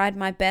and tried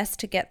my best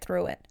to get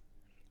through it.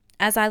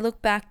 As I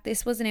look back,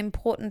 this was an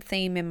important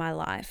theme in my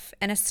life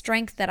and a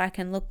strength that I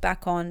can look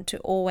back on to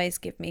always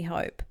give me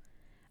hope.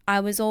 I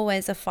was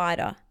always a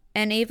fighter,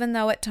 And even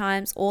though at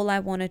times all I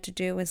wanted to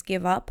do was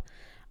give up,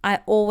 I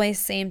always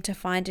seemed to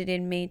find it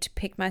in me to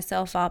pick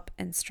myself up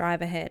and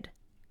strive ahead.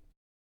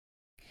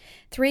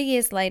 3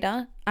 years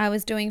later, I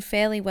was doing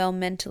fairly well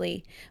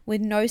mentally,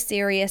 with no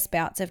serious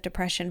bouts of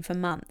depression for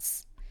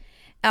months.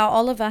 Our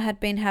Oliver had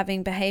been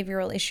having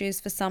behavioural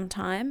issues for some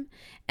time,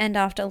 and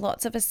after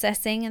lots of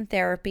assessing and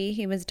therapy,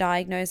 he was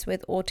diagnosed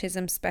with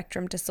autism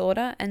spectrum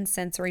disorder and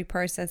sensory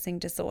processing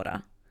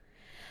disorder.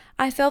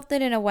 I felt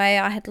that in a way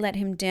I had let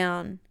him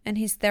down, and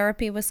his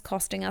therapy was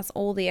costing us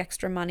all the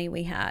extra money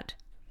we had.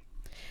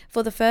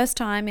 For the first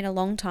time in a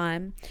long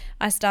time,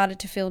 I started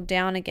to feel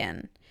down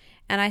again,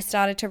 and I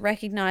started to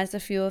recognise a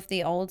few of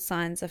the old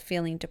signs of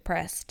feeling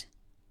depressed.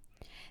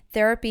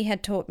 Therapy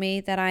had taught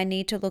me that I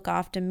need to look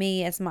after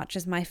me as much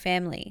as my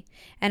family,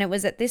 and it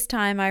was at this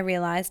time I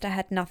realised I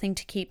had nothing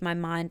to keep my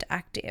mind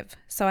active,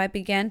 so I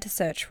began to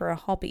search for a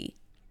hobby.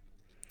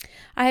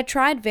 I had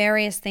tried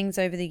various things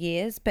over the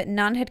years, but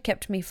none had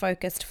kept me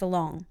focused for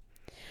long.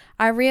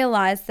 I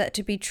realised that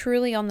to be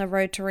truly on the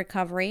road to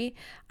recovery,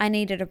 I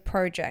needed a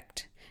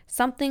project,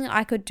 something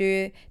I could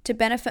do to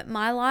benefit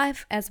my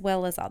life as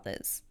well as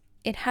others.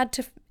 It had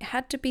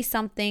to be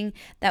something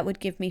that would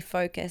give me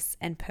focus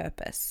and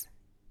purpose.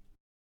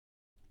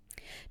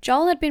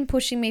 Joel had been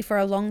pushing me for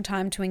a long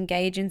time to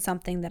engage in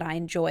something that I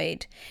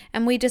enjoyed,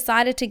 and we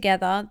decided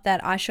together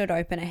that I should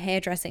open a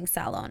hairdressing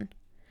salon.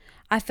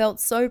 I felt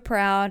so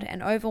proud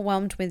and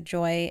overwhelmed with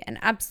joy and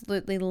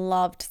absolutely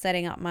loved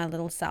setting up my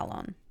little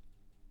salon.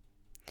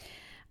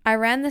 I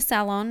ran the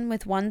salon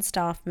with one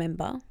staff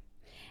member,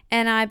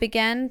 and I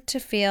began to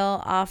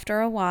feel after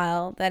a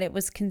while that it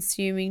was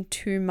consuming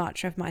too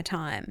much of my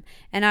time,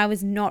 and I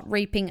was not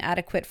reaping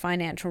adequate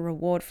financial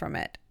reward from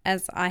it,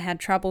 as I had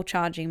trouble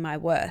charging my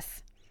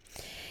worth.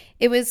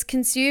 It was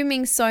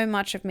consuming so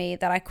much of me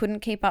that I couldn't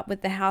keep up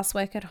with the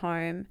housework at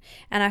home,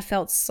 and I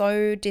felt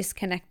so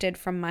disconnected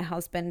from my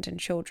husband and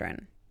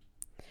children.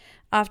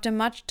 After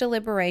much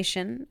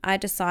deliberation, I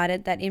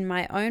decided that in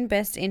my own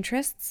best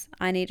interests,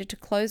 I needed to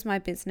close my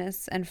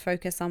business and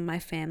focus on my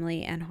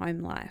family and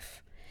home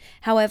life.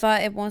 However,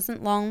 it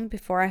wasn't long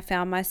before I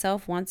found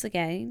myself once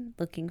again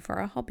looking for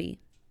a hobby.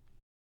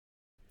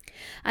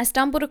 I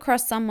stumbled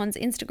across someone's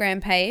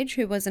Instagram page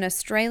who was an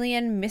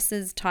Australian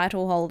Mrs.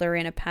 title holder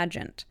in a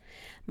pageant.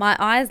 My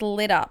eyes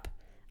lit up.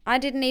 I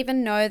didn't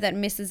even know that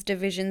Mrs.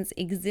 divisions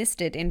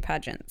existed in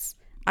pageants.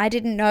 I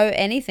didn't know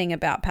anything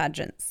about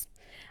pageants.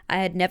 I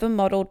had never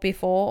modelled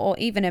before or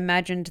even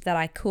imagined that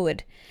I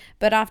could,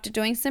 but after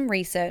doing some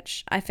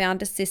research, I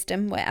found a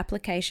system where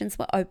applications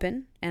were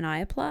open and I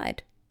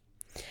applied.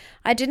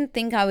 I didn't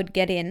think I would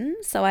get in,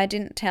 so I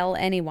didn't tell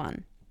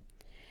anyone.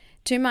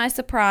 To my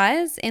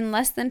surprise, in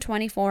less than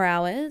 24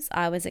 hours,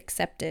 I was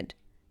accepted.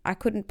 I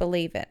couldn't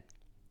believe it.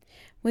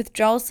 With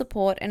Joel's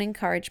support and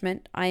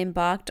encouragement, I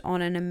embarked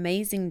on an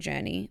amazing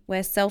journey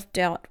where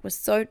self-doubt was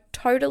so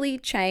totally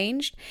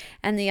changed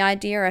and the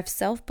idea of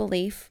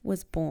self-belief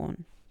was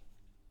born.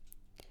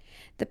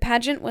 The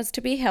pageant was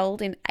to be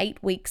held in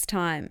 8 weeks'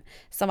 time,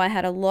 so I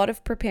had a lot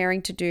of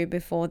preparing to do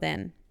before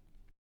then.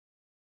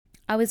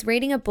 I was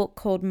reading a book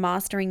called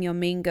Mastering Your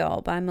Mean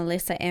Girl by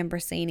Melissa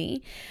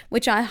Ambrosini,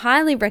 which I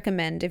highly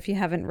recommend if you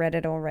haven't read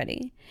it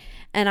already,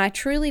 and I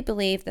truly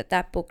believe that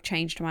that book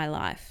changed my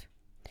life.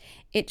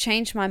 It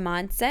changed my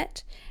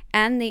mindset,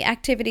 and the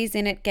activities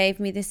in it gave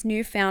me this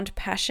newfound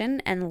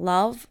passion and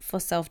love for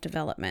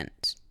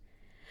self-development.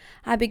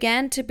 I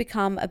began to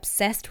become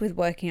obsessed with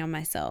working on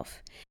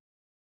myself,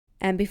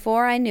 and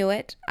before I knew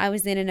it, I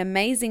was in an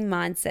amazing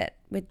mindset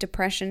with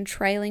depression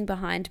trailing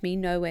behind me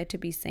nowhere to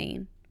be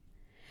seen.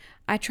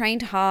 I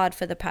trained hard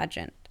for the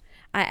pageant.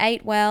 I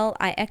ate well,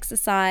 I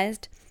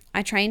exercised,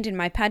 I trained in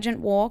my pageant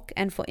walk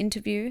and for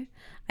interview,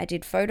 I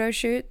did photo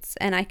shoots,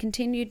 and I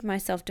continued my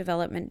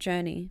self-development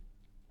journey.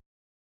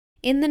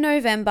 In the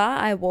November,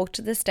 I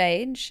walked the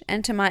stage,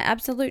 and to my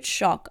absolute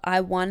shock,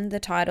 I won the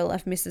title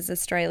of Mrs.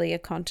 Australia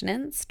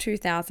Continents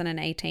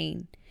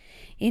 2018.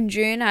 In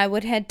June, I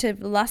would head to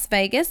Las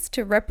Vegas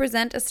to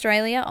represent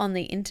Australia on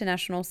the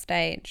international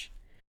stage.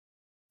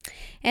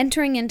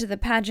 Entering into the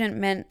pageant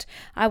meant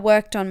I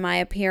worked on my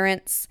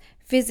appearance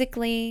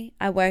physically,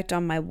 I worked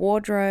on my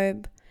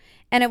wardrobe,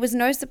 and it was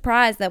no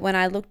surprise that when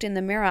I looked in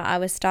the mirror, I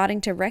was starting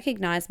to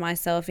recognize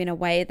myself in a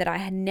way that I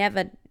had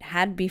never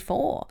had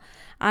before.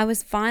 I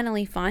was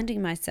finally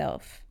finding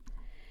myself.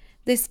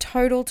 This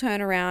total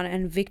turnaround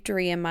and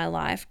victory in my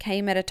life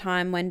came at a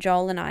time when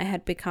Joel and I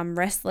had become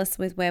restless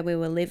with where we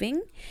were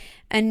living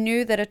and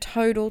knew that a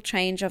total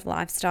change of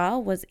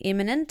lifestyle was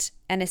imminent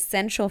and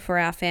essential for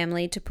our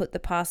family to put the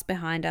past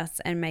behind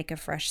us and make a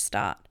fresh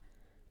start.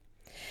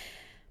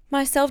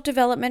 My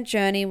self-development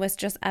journey was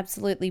just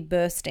absolutely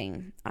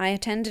bursting. I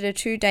attended a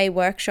 2-day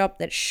workshop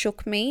that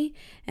shook me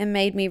and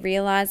made me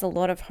realize a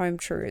lot of home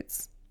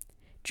truths.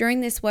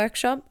 During this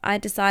workshop, I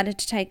decided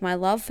to take my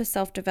love for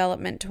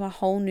self-development to a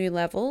whole new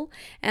level,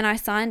 and I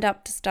signed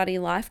up to study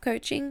life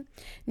coaching,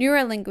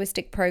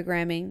 neuro-linguistic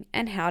programming,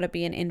 and how to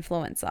be an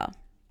influencer.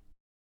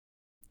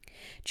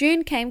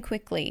 June came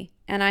quickly,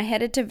 and I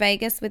headed to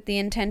Vegas with the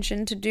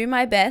intention to do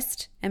my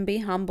best and be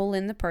humble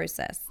in the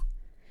process.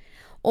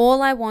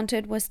 All I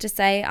wanted was to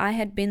say I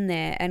had been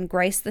there and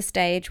grace the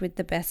stage with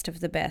the best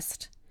of the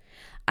best.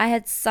 I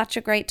had such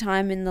a great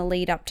time in the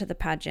lead up to the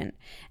pageant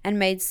and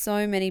made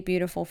so many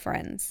beautiful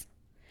friends.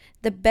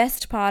 The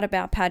best part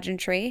about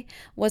pageantry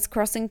was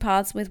crossing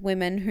paths with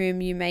women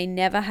whom you may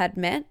never had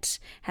met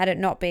had it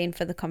not been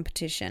for the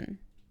competition.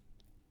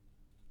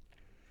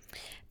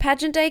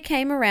 Pageant day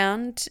came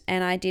around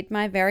and I did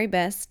my very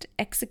best,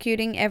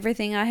 executing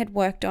everything I had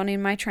worked on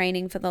in my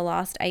training for the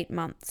last 8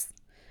 months.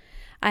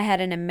 I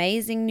had an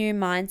amazing new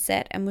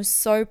mindset and was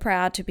so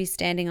proud to be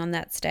standing on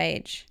that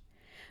stage.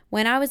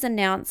 When I was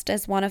announced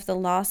as one of the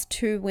last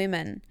 2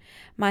 women,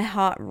 my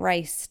heart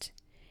raced.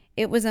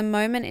 It was a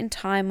moment in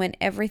time when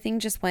everything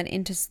just went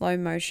into slow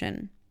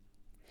motion.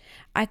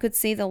 I could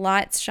see the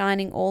lights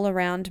shining all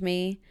around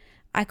me.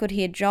 I could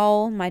hear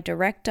Joel, my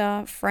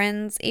director,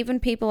 friends, even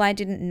people I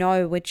didn't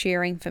know were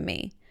cheering for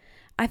me.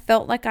 I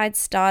felt like I'd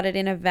started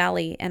in a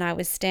valley and I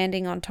was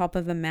standing on top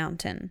of a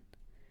mountain.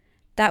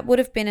 That would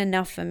have been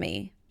enough for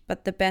me,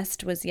 but the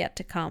best was yet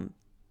to come.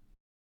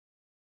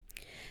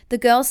 The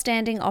girl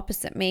standing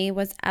opposite me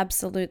was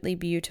absolutely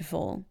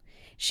beautiful.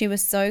 She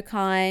was so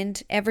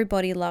kind,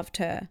 everybody loved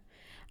her.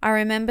 I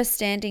remember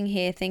standing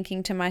here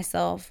thinking to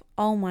myself,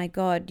 oh my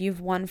God,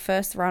 you've won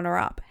first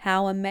runner-up.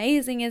 How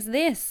amazing is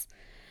this?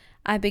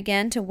 I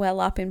began to well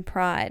up in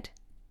pride.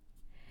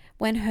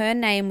 When her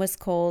name was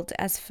called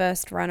as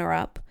first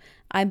runner-up,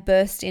 I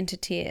burst into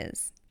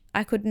tears.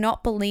 I could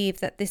not believe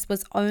that this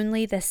was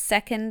only the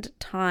 2nd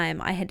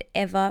time I had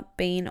ever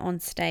been on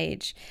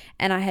stage,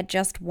 and I had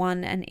just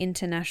won an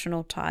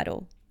international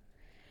title.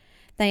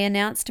 They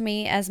announced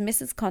me as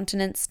Mrs.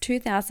 Continence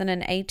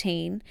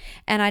 2018,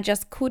 and I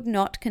just could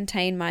not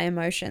contain my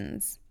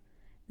emotions.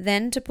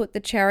 Then, to put the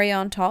cherry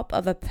on top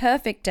of a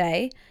perfect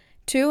day,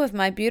 2 of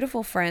my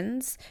beautiful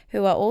friends,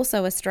 who are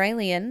also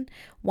Australian,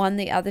 won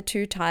the other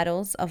 2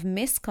 titles of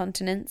Miss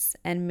Continence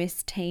and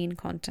Miss Teen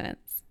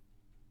Continence.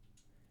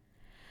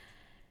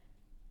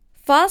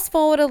 Fast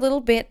forward a little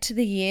bit to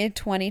the year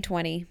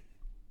 2020.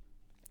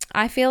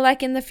 I feel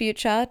like in the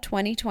future,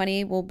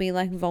 2020 will be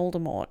like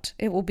Voldemort.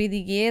 It will be the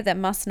year that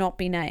must not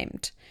be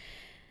named.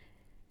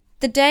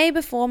 The day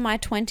before my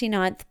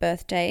 29th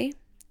birthday,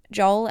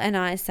 Joel and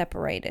I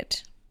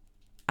separated.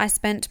 I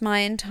spent my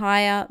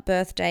entire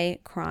birthday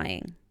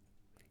crying,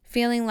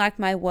 feeling like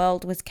my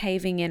world was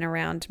caving in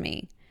around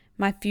me.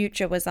 My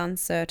future was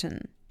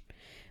uncertain.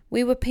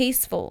 We were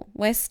peaceful.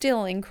 We're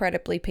still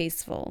incredibly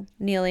peaceful,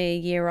 nearly a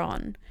year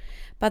on.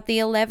 But the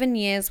 11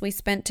 years we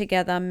spent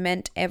together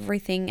meant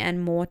everything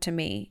and more to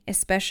me,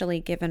 especially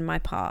given my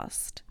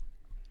past.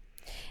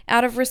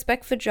 Out of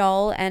respect for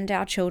Joel and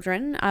our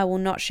children, I will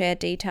not share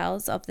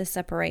details of the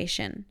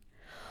separation.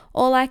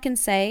 All I can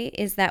say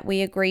is that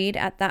we agreed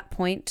at that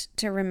point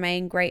to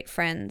remain great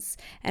friends,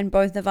 and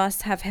both of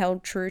us have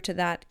held true to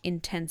that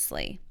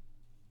intensely.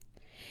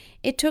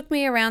 It took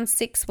me around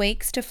 6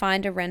 weeks to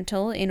find a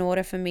rental in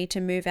order for me to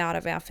move out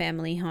of our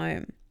family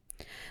home.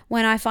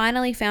 When I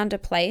finally found a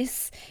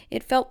place,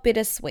 it felt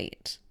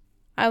bittersweet.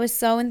 I was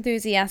so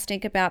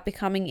enthusiastic about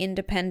becoming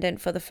independent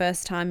for the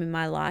first time in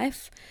my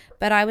life,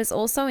 but I was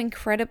also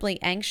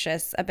incredibly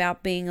anxious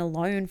about being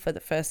alone for the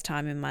first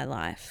time in my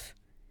life.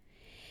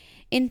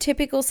 In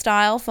typical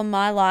style for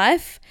my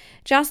life,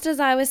 just as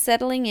I was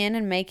settling in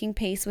and making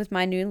peace with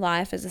my new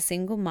life as a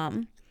single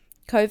mum,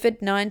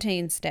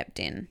 COVID-19 stepped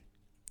in.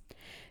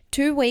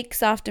 2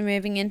 weeks after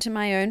moving into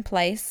my own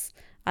place,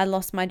 I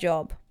lost my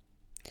job.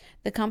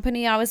 The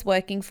company I was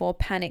working for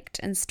panicked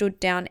and stood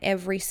down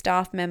every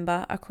staff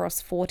member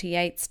across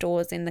 48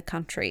 stores in the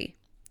country.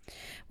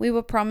 We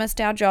were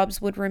promised our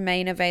jobs would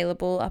remain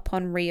available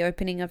upon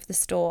reopening of the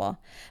store,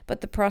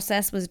 but the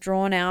process was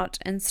drawn out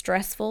and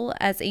stressful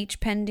as each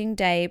pending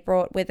day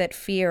brought with it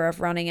fear of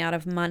running out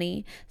of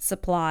money,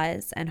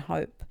 supplies, and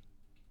hope.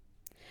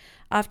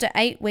 After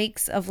 8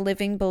 weeks of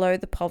living below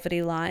the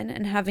poverty line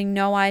and having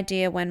no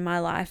idea when my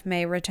life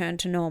may return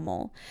to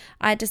normal,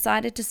 I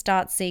decided to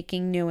start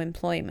seeking new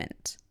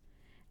employment.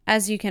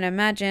 As you can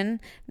imagine,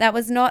 that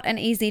was not an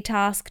easy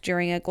task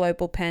during a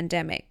global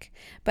pandemic,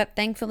 but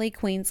thankfully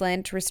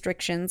Queensland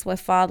restrictions were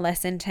far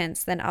less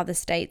intense than other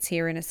states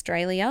here in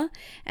Australia,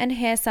 and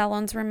hair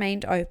salons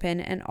remained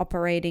open and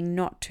operating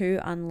not too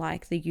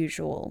unlike the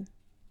usual.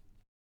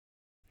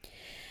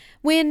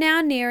 We are now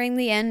nearing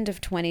the end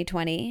of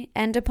 2020,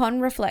 and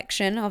upon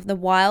reflection of the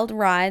wild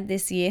ride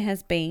this year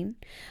has been,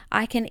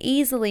 I can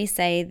easily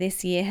say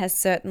this year has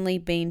certainly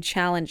been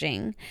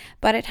challenging,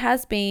 but it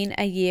has been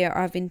a year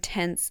of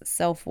intense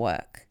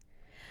self-work.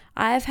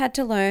 I have had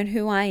to learn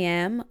who I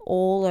am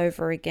all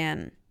over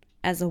again,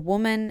 as a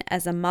woman,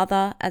 as a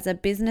mother, as a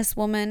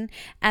businesswoman,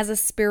 as a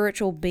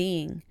spiritual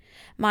being.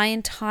 My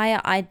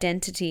entire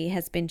identity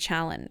has been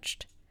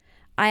challenged.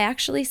 I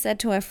actually said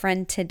to a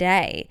friend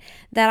today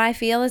that I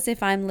feel as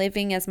if I'm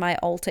living as my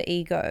alter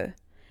ego.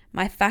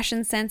 My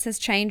fashion sense has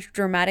changed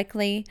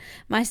dramatically.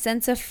 My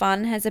sense of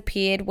fun has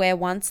appeared where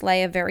once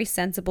lay a very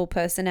sensible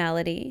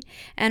personality,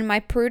 and my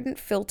prudent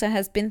filter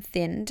has been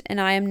thinned,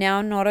 and I am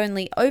now not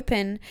only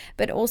open,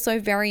 but also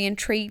very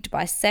intrigued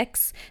by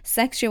sex,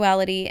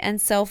 sexuality,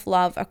 and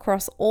self-love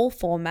across all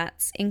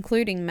formats,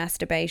 including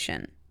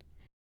masturbation.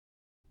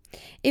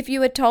 If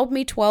you had told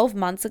me 12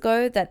 months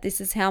ago that this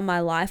is how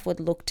my life would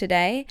look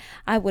today,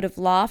 I would have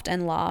laughed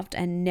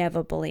and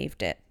never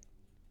believed it.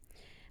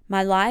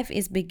 My life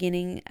is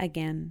beginning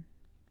again.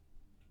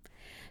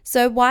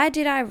 So why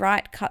did I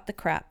write Cut the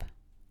Crap?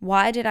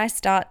 Why did I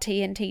start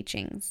Tea and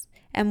Teachings?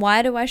 And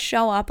why do I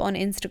show up on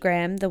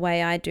Instagram the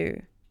way I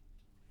do?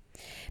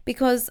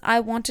 Because I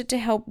wanted to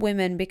help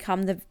women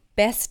become the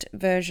best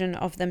version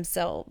of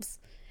themselves.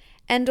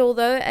 And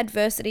although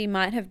adversity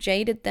might have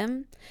jaded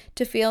them,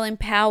 to feel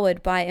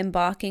empowered by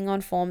embarking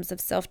on forms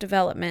of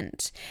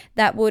self-development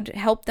that would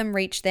help them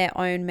reach their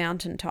own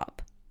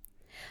mountaintop.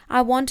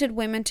 I wanted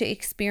women to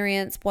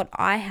experience what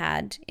I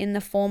had in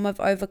the form of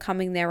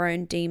overcoming their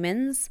own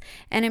demons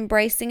and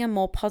embracing a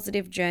more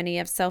positive journey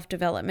of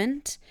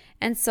self-development.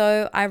 And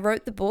so I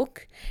wrote the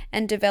book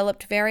and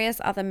developed various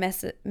other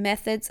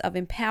methods of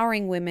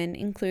empowering women,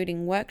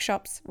 including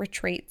workshops,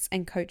 retreats,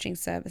 and coaching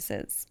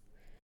services.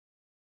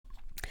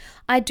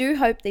 I do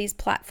hope these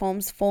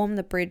platforms form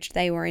the bridge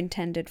they were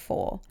intended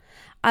for.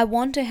 I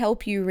want to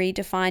help you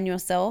redefine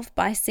yourself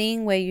by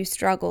seeing where you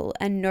struggle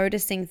and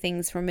noticing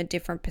things from a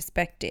different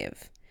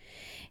perspective.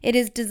 It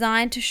is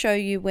designed to show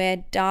you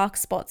where dark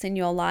spots in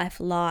your life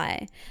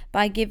lie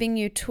by giving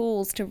you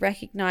tools to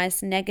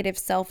recognize negative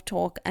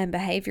self-talk and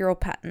behavioral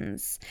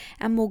patterns,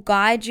 and will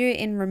guide you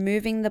in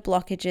removing the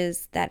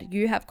blockages that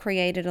you have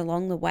created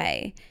along the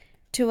way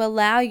to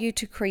allow you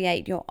to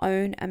create your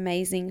own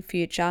amazing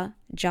future,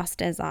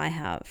 just as I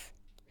have.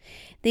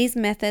 These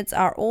methods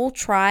are all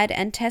tried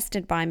and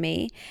tested by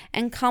me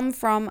and come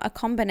from a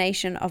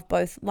combination of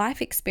both life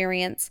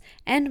experience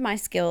and my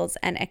skills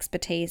and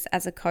expertise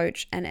as a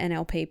coach and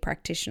NLP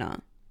practitioner.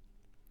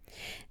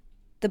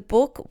 The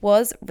book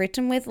was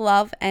written with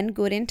love and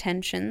good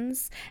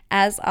intentions,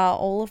 as are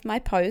all of my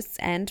posts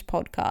and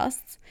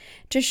podcasts,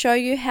 to show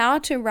you how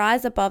to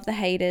rise above the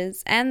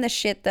haters and the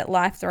shit that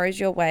life throws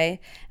your way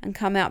and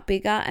come out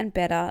bigger and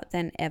better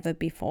than ever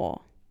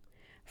before.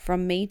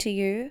 From me to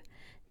you,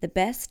 the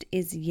best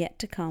is yet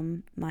to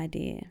come, my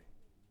dear.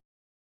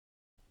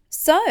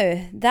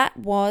 So that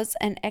was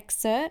an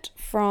excerpt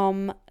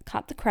from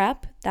Cut the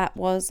Crap. That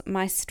was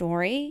my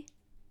story.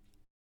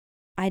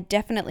 I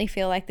definitely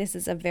feel like this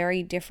is a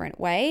very different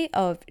way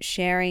of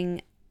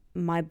sharing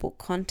my book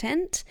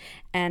content,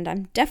 and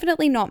I'm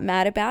definitely not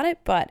mad about it,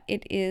 but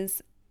it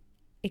is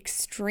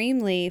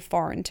extremely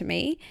foreign to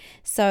me.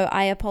 So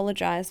I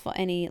apologize for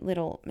any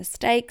little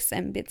mistakes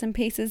and bits and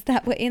pieces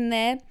that were in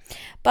there.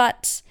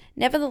 But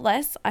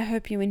nevertheless, I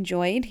hope you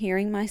enjoyed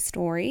hearing my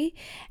story,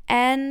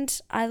 and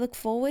I look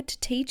forward to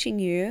teaching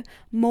you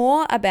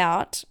more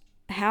about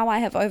how I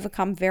have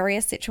overcome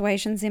various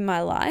situations in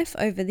my life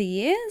over the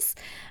years.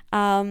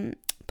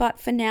 But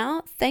for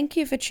now, thank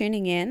you for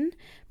tuning in.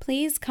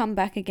 Please come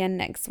back again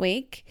next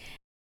week.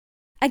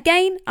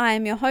 Again, I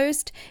am your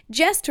host,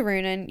 Jess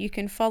Tarunen. You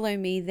can follow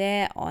me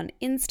there on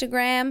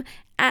Instagram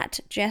at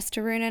Jess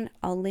Tarunen.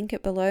 I'll link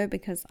it below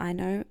because I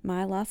know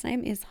my last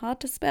name is hard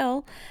to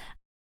spell.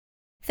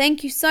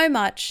 Thank you so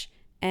much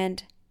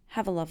and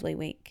have a lovely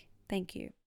week. Thank you.